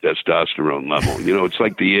in that testosterone level. It's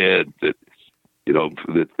like the ad that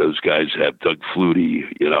those guys have, Doug Flutie.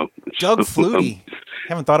 Doug Flutie.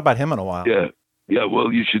 Haven't thought about him in a while. Yeah.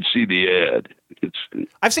 Well, you should see the ad.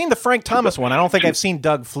 I've seen the Frank Thomas one. I don't think I've seen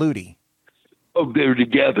Doug Flutie. Oh, they're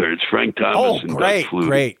together. It's Frank Thomas and Doug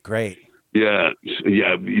Flutie. Great. Yeah.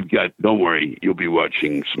 You've got. Don't worry, you'll be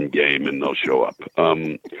watching some game, and they'll show up.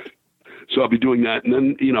 So I'll be doing that, and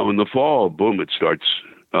then in the fall, boom, it starts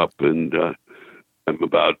up, and I'd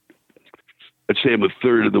say I'm a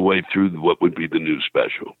third of the way through what would be the new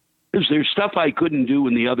special. There's stuff I couldn't do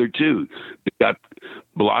in the other 2 that got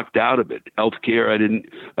blocked out of it. Healthcare,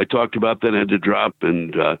 I talked about that, I had to drop,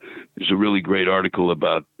 and there's a really great article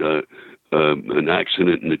about an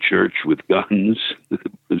accident in the church with guns.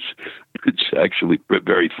 It's actually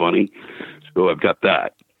very funny. So I've got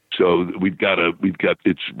that. So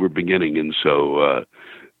we're beginning. And so,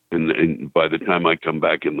 and by the time I come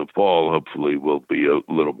back in the fall, hopefully we'll be a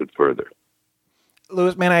little bit further.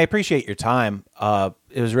 Louis, man, I appreciate your time.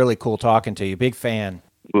 It was really cool talking to you. Big fan.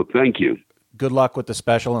 Well, thank you. Good luck with the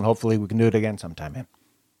special, and hopefully we can do it again sometime, man.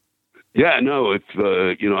 Yeah, no, if,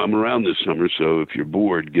 I'm around this summer, so if you're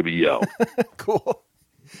bored, give a yell. Cool.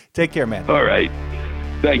 Take care, man. All right.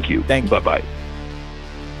 Thank you. Bye-bye.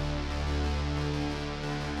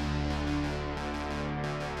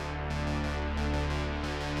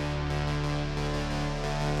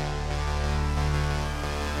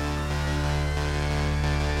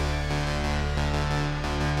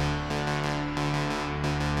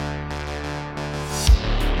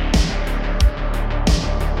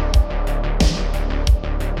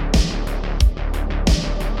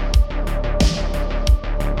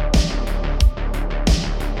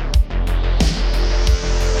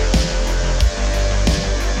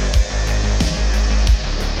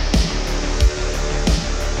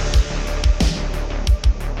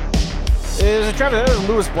 Travis, that was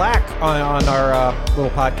Lewis Black on our little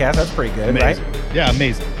podcast. That's pretty good, Amazing. right? Yeah,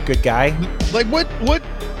 amazing. Good guy. Like what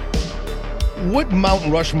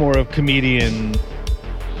Mount Rushmore of comedian?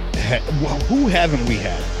 Who haven't we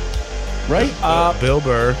had? Right? Bill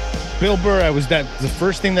Burr. Bill Burr. The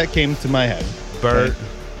first thing that came to my head. Bert.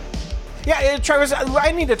 Yeah, Travis,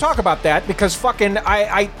 I need to talk about that because fucking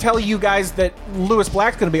I tell you guys that Lewis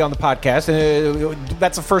Black's going to be on the podcast, and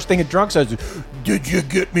that's the first thing a drunk says. Did you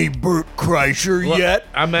get me Bert Kreischer yet?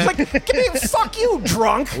 I meant, it's like, fuck you,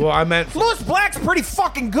 drunk. Well, I meant Lewis Black's pretty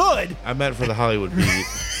fucking good. I meant for the Hollywood Beat.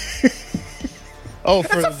 Oh,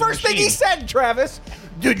 that's the first thing he said, Travis.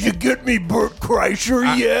 Did you get me Bert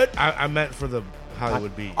Kreischer yet? I meant for the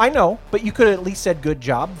Hollywood Beat. I know, but you could have at least said good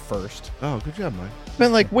job first. Oh, good job, Mike.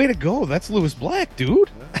 Man, like, way to go. That's Lewis Black, dude.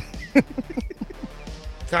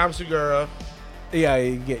 Tom Segura.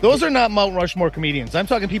 Yeah, those are not Mount Rushmore comedians. I'm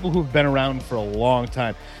talking people who've been around for a long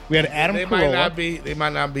time. We had Adam Carolla. They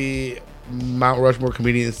might not be Mount Rushmore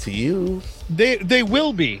comedians to you. They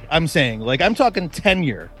will be. I'm saying, like, I'm talking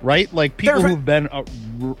tenure, right? Like people who've been a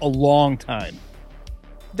long time.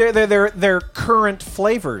 They're current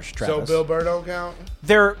flavors, Travis. So Bill Burr don't count?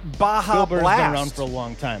 They're Baja Bill Burr's Blast. been around for a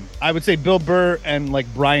long time. I would say Bill Burr and like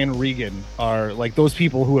Brian Regan are like those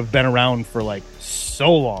people who have been around for like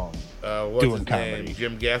so long. What's doing his comedy. name?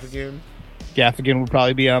 Jim Gaffigan? Gaffigan would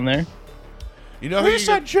probably be on there. You know who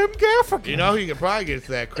said Jim Gaffigan? You know who you could probably get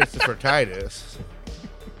to that? Christopher Titus.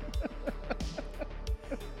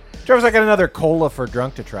 Travis, I got another cola for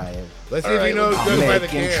drunk to try. Let's see if you know who's good by the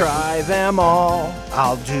can. Try them all.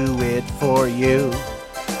 I'll do it for you.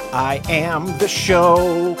 I am the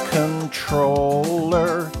show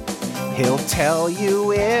controller. He'll tell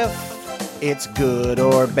you if it's good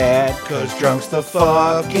or bad, 'cause drunk's the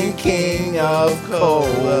fucking king of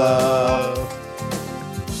cola.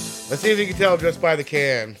 Let's see if you can tell just by the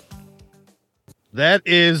can. That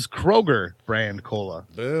is Kroger brand cola.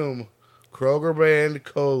 Boom. Kroger brand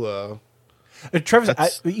cola. Travis,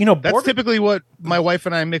 that's typically what my wife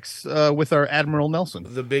and I mix with our Admiral Nelson.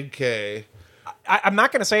 The Big K. I'm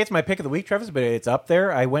not going to say it's my pick of the week, Travis, but it's up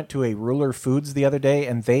there. I went to a Ruler Foods the other day,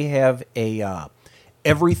 and they have a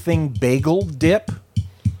everything bagel dip.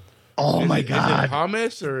 Oh my God! Is it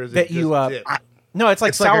hummus or is that it just you? dip? No, it's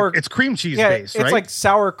like sour. It's cream cheese based, right? It's like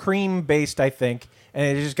sour cream based, I think.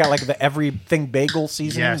 And it just got like the everything bagel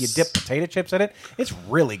seasoning. Yes. You dip potato chips in it. It's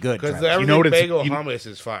really good. Because Travis. the everything bagel hummus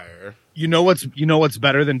is fire. You know what's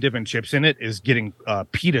better than dipping chips in it is getting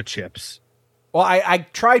pita chips. Well, I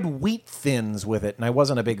tried wheat thins with it, and I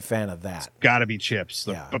wasn't a big fan of that. Got to be chips.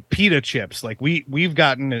 Yeah. But pita chips, like we've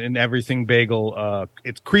gotten an everything bagel.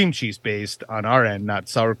 It's cream cheese based on our end, not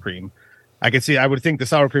sour cream. I would think the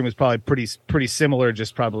sour cream is probably pretty similar,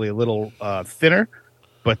 just probably a little thinner.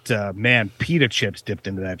 But man, pita chips dipped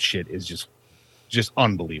into that shit is just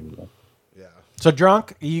unbelievable. Yeah. So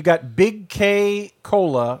drunk, you got Big K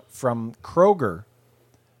Cola from Kroger.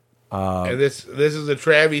 And this is a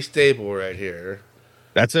Travie staple right here.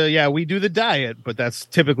 We do the diet, but that's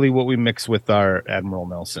typically what we mix with our Admiral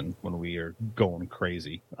Nelson when we are going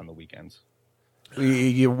crazy on the weekends.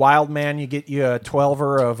 You wild man, you get you a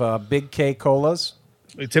 12er of Big K Colas.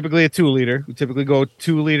 Typically a 2-liter. We typically go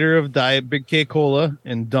 2-liter of Diet Big K Cola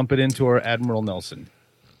and dump it into our Admiral Nelson.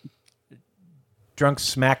 Drunk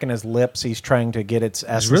smacking his lips. He's trying to get its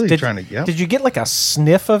essence. He's really trying to get. Did you get like a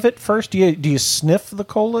sniff of it first? Do you sniff the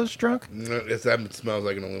colas, drunk? No, that smells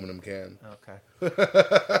like an aluminum can.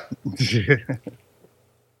 Okay.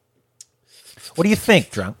 What do you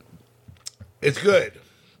think, drunk? It's good.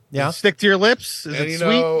 Yeah. Does it stick to your lips? Is and it you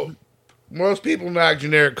sweet? know, most people knock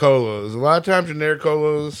generic colas. A lot of times, generic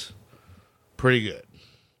colas pretty good.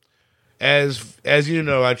 As you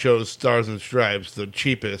know, I chose Stars and Stripes, the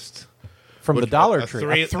cheapest. From the Dollar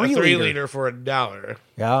Tree. A 3-liter for $1.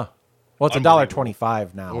 Yeah. Well, it's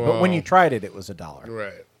 $1.25 now. Well, but when you tried it, it was $1.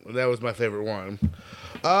 Right. Well, that was my favorite one.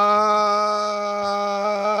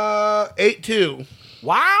 8.2.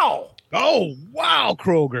 Wow. Oh, wow,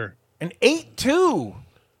 Kroger. An 8.2.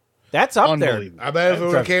 That's up there. I bet if it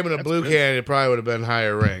would have came in a blue can, it probably would have been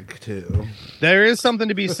higher rank, too. There is something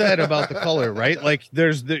to be said about the color, right? Like,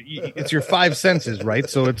 it's your 5 senses, right?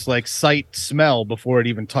 So it's like sight, smell before it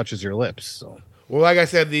even touches your lips. So. Well, like I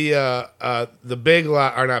said, the Big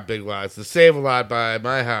Lot, or not Big Lots, the Save-A-Lot by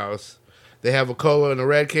my house, they have a cola in a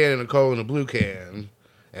red can and a cola in a blue can,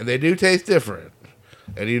 and they do taste different.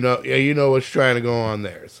 And you know what's trying to go on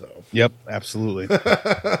there. So. Yep, absolutely.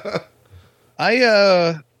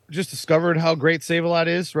 I just discovered how great Save-A-Lot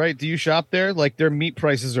is, right? Do you shop there? Like, their meat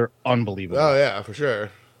prices are unbelievable. Oh, yeah, for sure.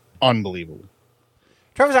 Unbelievable.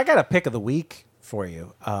 Travis, I got a pick of the week for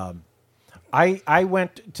you. I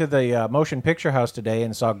went to the Motion Picture House today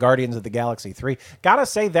and saw Guardians of the Galaxy 3. Gotta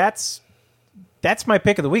say, that's my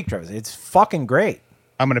pick of the week, Travis. It's fucking great.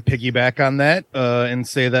 I'm going to piggyback on that and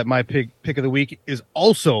say that my pick of the week is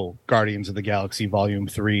also Guardians of the Galaxy Volume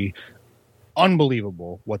 3.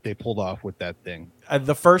 Unbelievable what they pulled off with that thing.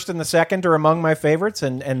 The first and the second are among my favorites,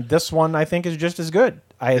 and this one I think is just as good.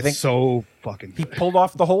 I think so fucking good. He pulled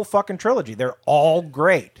off the whole fucking trilogy. They're all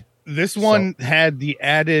great. This one had the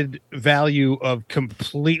added value of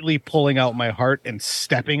completely pulling out my heart and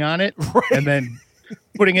stepping on it, and then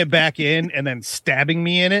putting it back in, and then stabbing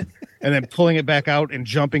me in it, and then pulling it back out and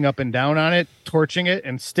jumping up and down on it, torching it,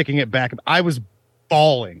 and sticking it back. I was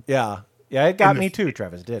bawling. Yeah, it got me too.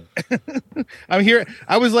 Travis did. I'm here.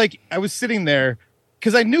 I was sitting there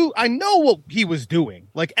because I know what he was doing.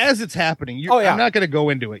 Like as it's happening, I'm not going to go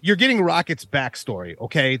into it. You're getting Rocket's backstory.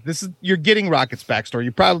 Okay, you're getting Rocket's backstory.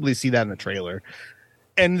 You probably see that in the trailer,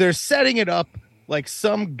 and they're setting it up like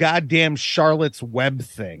some goddamn Charlotte's Web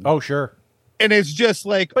thing. Oh sure. And it's just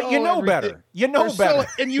like, but you know better. You know better,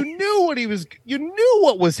 and you knew what he was. You knew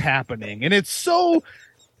what was happening, and it's so.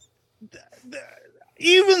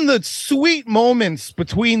 Even the sweet moments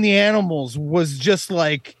between the animals was just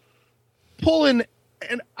like pulling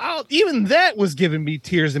and out. Even that was giving me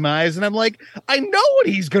tears in my eyes, and I'm like, I know what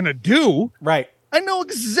he's gonna do. Right. I know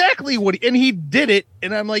exactly and he did it.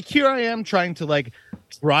 And I'm like, here I am trying to like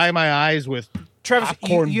dry my eyes with. Travis,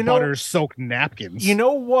 popcorn butter soaked napkins. You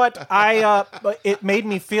know what it made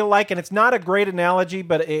me feel like, and it's not a great analogy,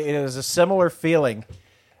 but it is a similar feeling.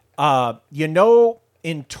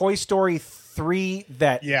 In Toy Story 3,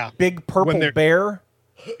 that big purple bear.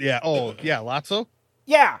 Yeah. Oh, yeah. Lotso.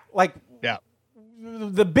 Yeah. Yeah.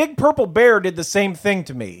 The big purple bear did the same thing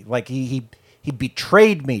to me. Like he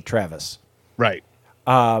betrayed me, Travis. Right.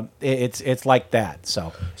 It's like that.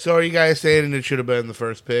 So are you guys saying it should have been the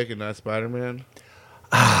first pick and not Spider-Man?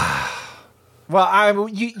 Well,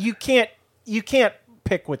 you can't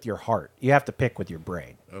pick with your heart. You have to pick with your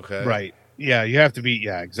brain. Okay. Right. Yeah, you have to be.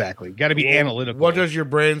 Yeah, exactly. Got to be analytical. What does your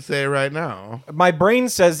brain say right now? My brain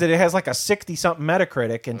says that it has like a 60-something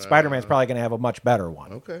Metacritic, and Spider-Man's probably going to have a much better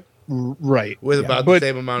one. Okay. Right. With about the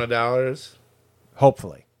same amount of dollars?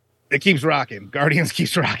 Hopefully. It keeps rocking. Guardians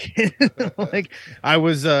keeps rocking. Like I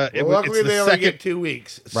was. Luckily, they only get 2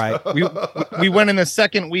 weeks. So. Right. We went in the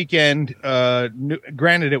second weekend.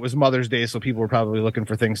 Granted, it was Mother's Day, so people were probably looking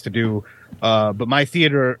for things to do. But my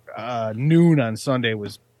theater noon on Sunday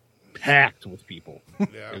was packed with people.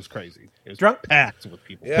 Yeah. It was crazy. It was Drunk? packed with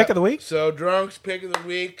people. Yeah. Pick of the week? So, Drunk's pick of the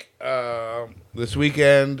week. This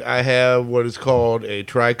weekend, I have what is called a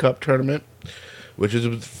tri-cup tournament, which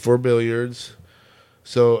is for billiards.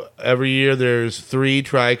 So, every year there's 3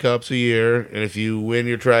 tri-cups a year, and if you win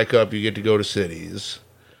your tri-cup, you get to go to cities.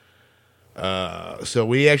 So,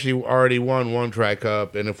 we actually already won 1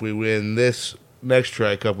 tri-cup, and if we win this next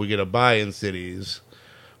tri-cup, we get a bye in cities,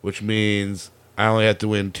 which means I only have to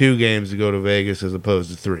win 2 games to go to Vegas as opposed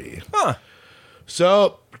to 3. Huh.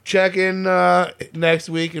 So, check in next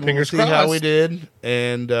week and Fingers we'll see how crossed. we did.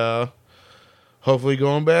 And hopefully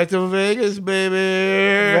going back to Vegas, baby.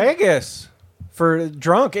 Vegas for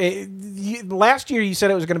Drunk. Last year you said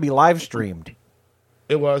it was going to be live streamed.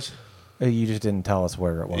 It was. You just didn't tell us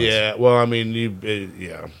where it was. Yeah, well, I mean,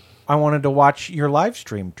 yeah. I wanted to watch your live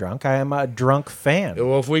stream, Drunk. I am a Drunk fan.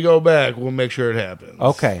 Well, if we go back, we'll make sure it happens.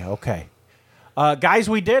 Okay. Guys,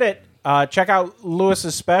 we did it. Check out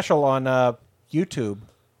Lewis's special on YouTube.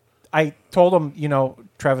 I told him,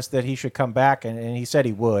 Travis, that he should come back, and he said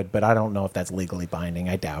he would, but I don't know if that's legally binding.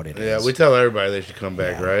 I doubt it is. Yeah, we tell everybody they should come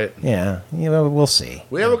back, right? Yeah, we'll see.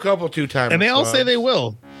 We have a couple 2-time And they all say they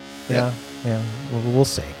will. Yeah. We'll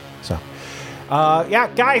see. So,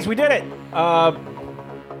 guys, we did it.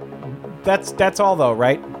 That's all, though,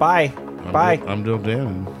 right? Bye. Bye. I'm Dill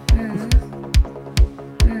Dan.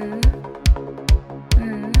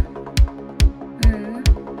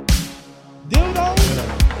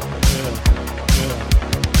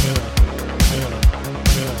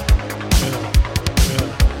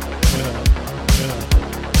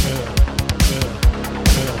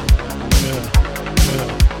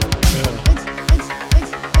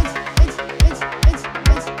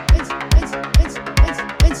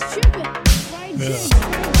 It's tripping. Right?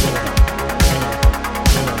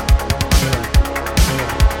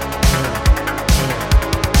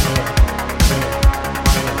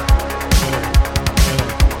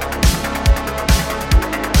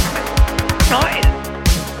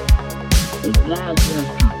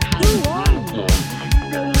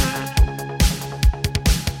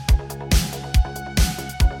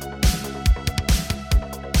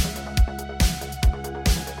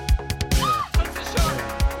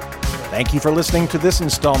 Thank you for listening to this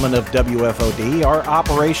installment of WFOD. Our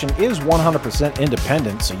operation is 100%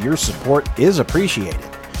 independent, so your support is appreciated.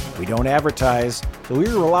 We don't advertise, so we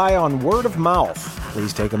rely on word of mouth.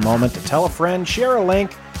 Please take a moment to tell a friend, share a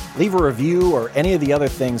link, leave a review, or any of the other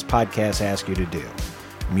things podcasts ask you to do.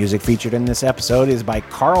 Music featured in this episode is by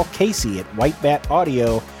Carl Casey at White Bat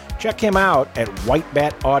Audio. Check him out at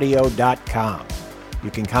whitebataudio.com.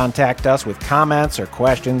 You can contact us with comments or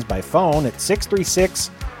questions by phone at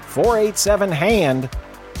 636-487-HAND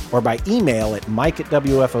or by email at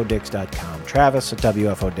mike@wfodix.com, travis at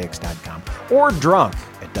wfodix.com, or drunk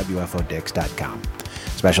at wfodix.com.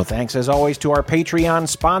 Special thanks, as always, to our Patreon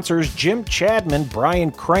sponsors, Jim Chadman,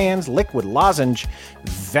 Brian Kranz, Liquid Lozenge,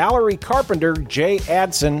 Valerie Carpenter, Jay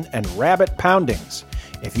Adson, and Rabbit Poundings.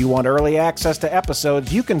 If you want early access to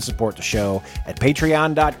episodes, you can support the show at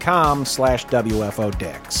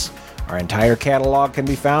patreon.com/WFODix. Our entire catalog can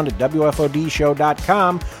be found at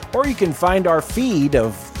WFODshow.com, or you can find our feed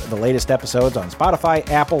of the latest episodes on Spotify,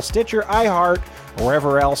 Apple, Stitcher, iHeart, or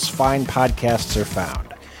wherever else fine podcasts are found.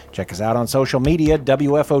 Check us out on social media,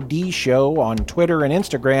 WFOD Show on Twitter and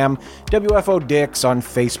Instagram, WFODix on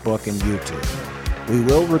Facebook and YouTube. We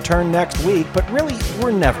will return next week, but really,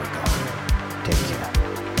 we're never gone. Take care.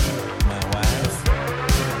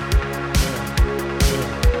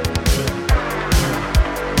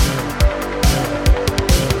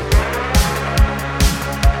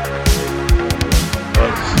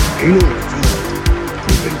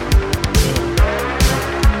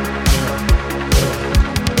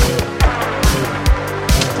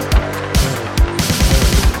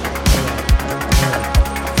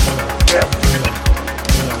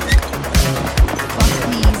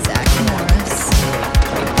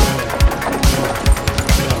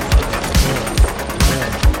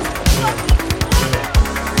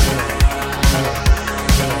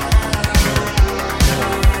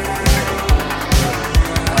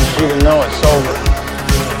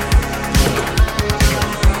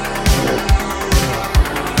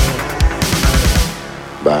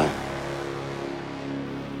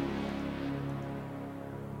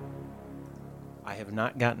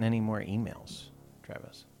 Gotten any more emails,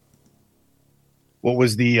 Travis? What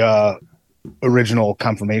was the original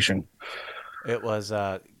confirmation? It was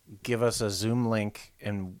give us a Zoom link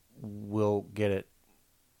and we'll get it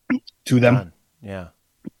to them. Done. Yeah.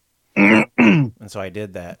 And so I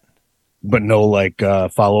did that. But no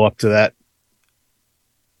follow up to that?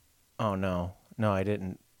 Oh no, I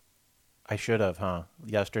didn't. I should have, huh?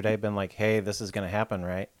 Yesterday been like, hey, this is going to happen,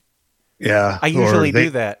 right? Yeah. I usually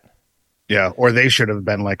do that. Yeah, or they should have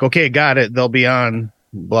been like, okay, got it. They'll be on,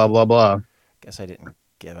 blah, blah, blah. Guess I didn't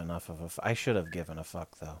give enough of a I should have given a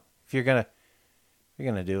fuck, though. If you're gonna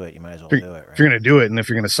do it, you might as well do it, right? If you're going to do it, and if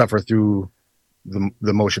you're going to suffer through the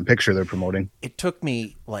motion picture they're promoting. It took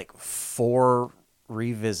me like 4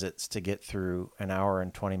 revisits to get through an hour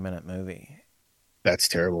and 20-minute movie. That's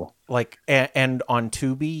terrible. Like, and on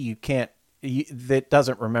Tubi, you can't, that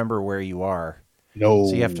doesn't remember where you are. No.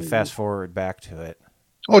 So you have to fast forward back to it.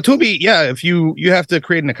 Oh, Tubi, yeah. If you have to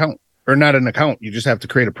create an account, or not an account, you just have to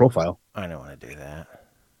create a profile. I don't want to do that.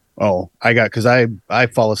 Oh, because I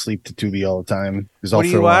fall asleep to Tubi all the time. What do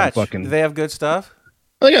you watch? Do they have good stuff?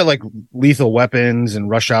 Oh yeah, like Lethal Weapons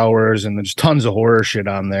and Rush Hours, and there's tons of horror shit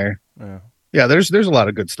on there. Yeah, there's a lot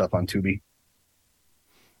of good stuff on Tubi,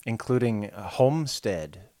 including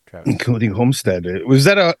Homestead. Travis. Including Homestead. Was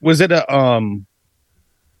it a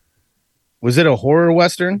horror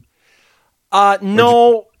western?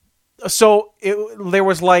 No. So there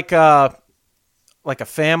was like a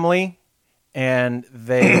family, and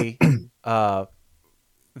they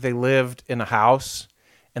lived in a house,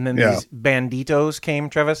 and then these banditos came,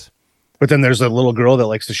 Travis. But then there's a little girl that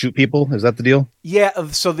likes to shoot people. Is that the deal? Yeah.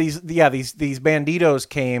 So these banditos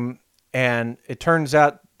came, and it turns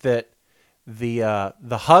out that the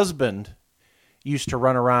husband used to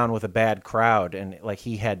run around with a bad crowd, and like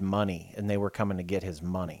he had money, and they were coming to get his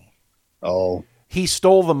money. Oh, he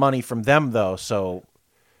stole the money from them, though. So,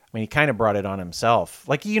 I mean, he kind of brought it on himself.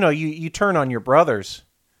 Like, you turn on your brothers.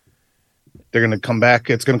 They're going to come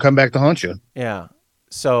back. It's going to come back to haunt you. Yeah.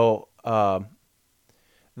 So, the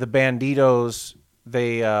banditos,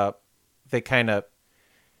 they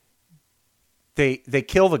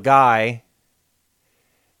kill the guy,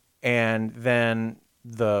 and then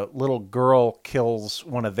the little girl kills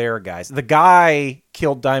one of their guys. The guy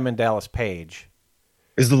killed Diamond Dallas Page.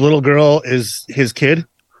 Is the little girl is his kid?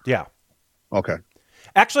 Yeah. Okay.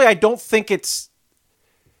 Actually, I don't think it's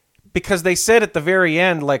because they said at the very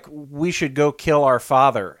end, like, we should go kill our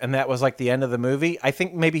father. And that was like the end of the movie. I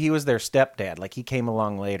think maybe he was their stepdad. Like he came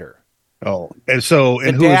along later. Oh, and so,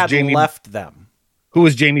 and the who dad is Jamie? Left them. Who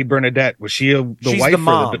was Jamie Bernadette? Was she the She's wife the or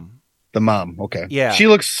mom. the mom? Okay. Yeah. She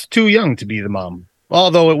looks too young to be the mom,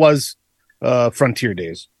 although it was Frontier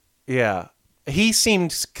days. Yeah. He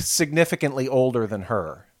seemed significantly older than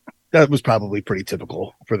her. That was probably pretty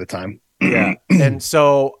typical for the time. Yeah. And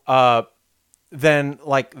so then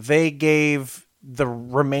like they gave the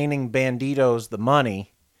remaining banditos the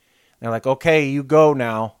money. They're like, okay, you go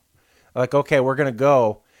now. They're like, okay, we're going to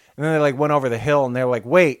go. And then they like went over the hill and they're like,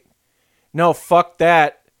 wait, no, fuck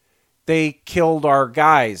that. They killed our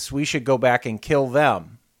guys. We should go back and kill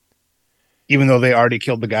them. Even though they already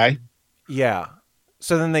killed the guy? Yeah.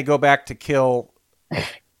 So then they go back to kill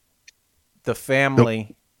the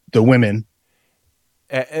family. The women.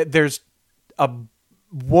 There's a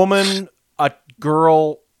woman, a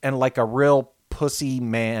girl, and like a real pussy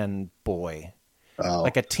man boy. Oh.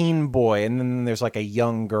 Like a teen boy. And then there's like a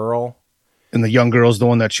young girl. And the young girl's the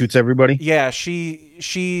one that shoots everybody? Yeah,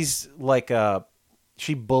 she's like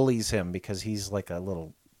she bullies him because he's like a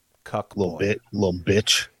little cuck boy. Little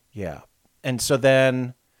bitch. Yeah. And so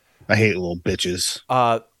then I hate little bitches.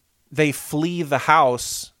 They flee the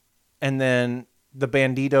house, and then the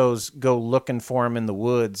banditos go looking for him in the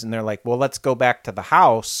woods, and they're like, well, let's go back to the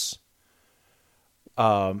house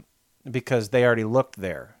because they already looked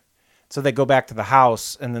there. So they go back to the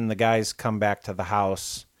house, and then the guys come back to the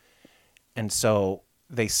house. And so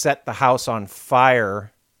they set the house on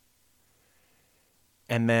fire,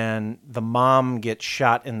 and then the mom gets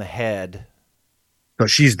shot in the head. So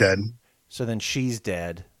she's dead. So then she's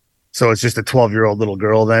dead. So it's just a 12-year-old little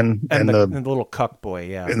girl then? And the little cuck boy,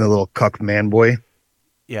 yeah. And the little cuck man boy?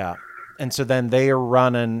 Yeah. And so then they are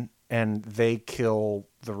running, and they kill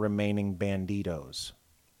the remaining banditos.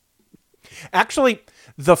 Actually,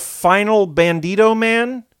 the final bandito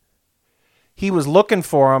man, he was looking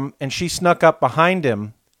for him, and she snuck up behind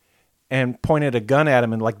him and pointed a gun at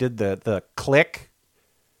him and like did the click.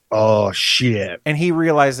 Oh, shit. And he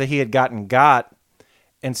realized that he had gotten got.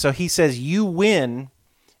 And so he says, you win.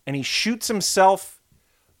 And he shoots himself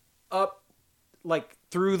up like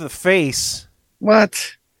through the face.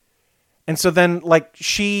 What? And so then like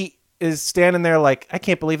she is standing there like, I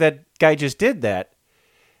can't believe that guy just did that.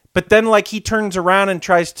 But then like he turns around and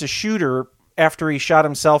tries to shoot her after he shot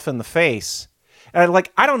himself in the face. And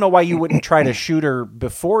like, I don't know why you wouldn't try to shoot her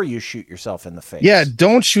before you shoot yourself in the face. Yeah,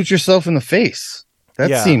 don't shoot yourself in the face.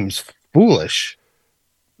 That seems foolish.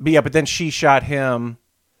 But then she shot him.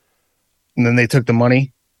 And then they took the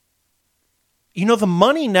money. You know, the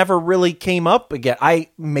money never really came up again.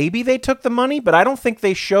 Maybe they took the money, but I don't think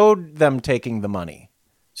they showed them taking the money.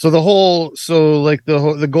 So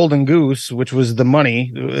the golden goose, which was the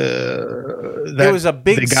money, it was a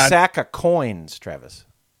big sack of coins, Travis.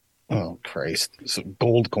 Oh Christ! So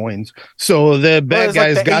gold coins. So the bad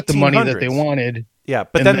guys got the money that they wanted. Yeah,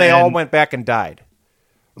 but then they all went back and died.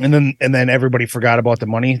 And then everybody forgot about the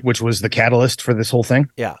money, which was the catalyst for this whole thing.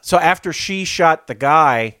 Yeah. So after she shot the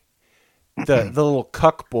guy, the little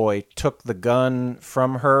cuck boy took the gun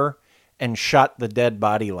from her and shot the dead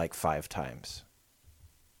body like 5 times.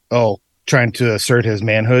 Oh, trying to assert his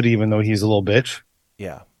manhood, even though he's a little bitch.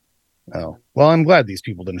 Yeah. Oh, well, I'm glad these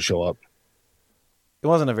people didn't show up. It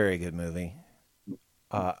wasn't a very good movie.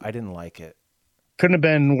 I didn't like it. Couldn't have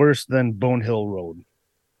been worse than Bone Hill Road.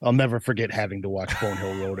 I'll never forget having to watch Bone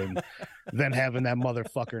Hill Road and then having that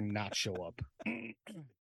motherfucker not show up.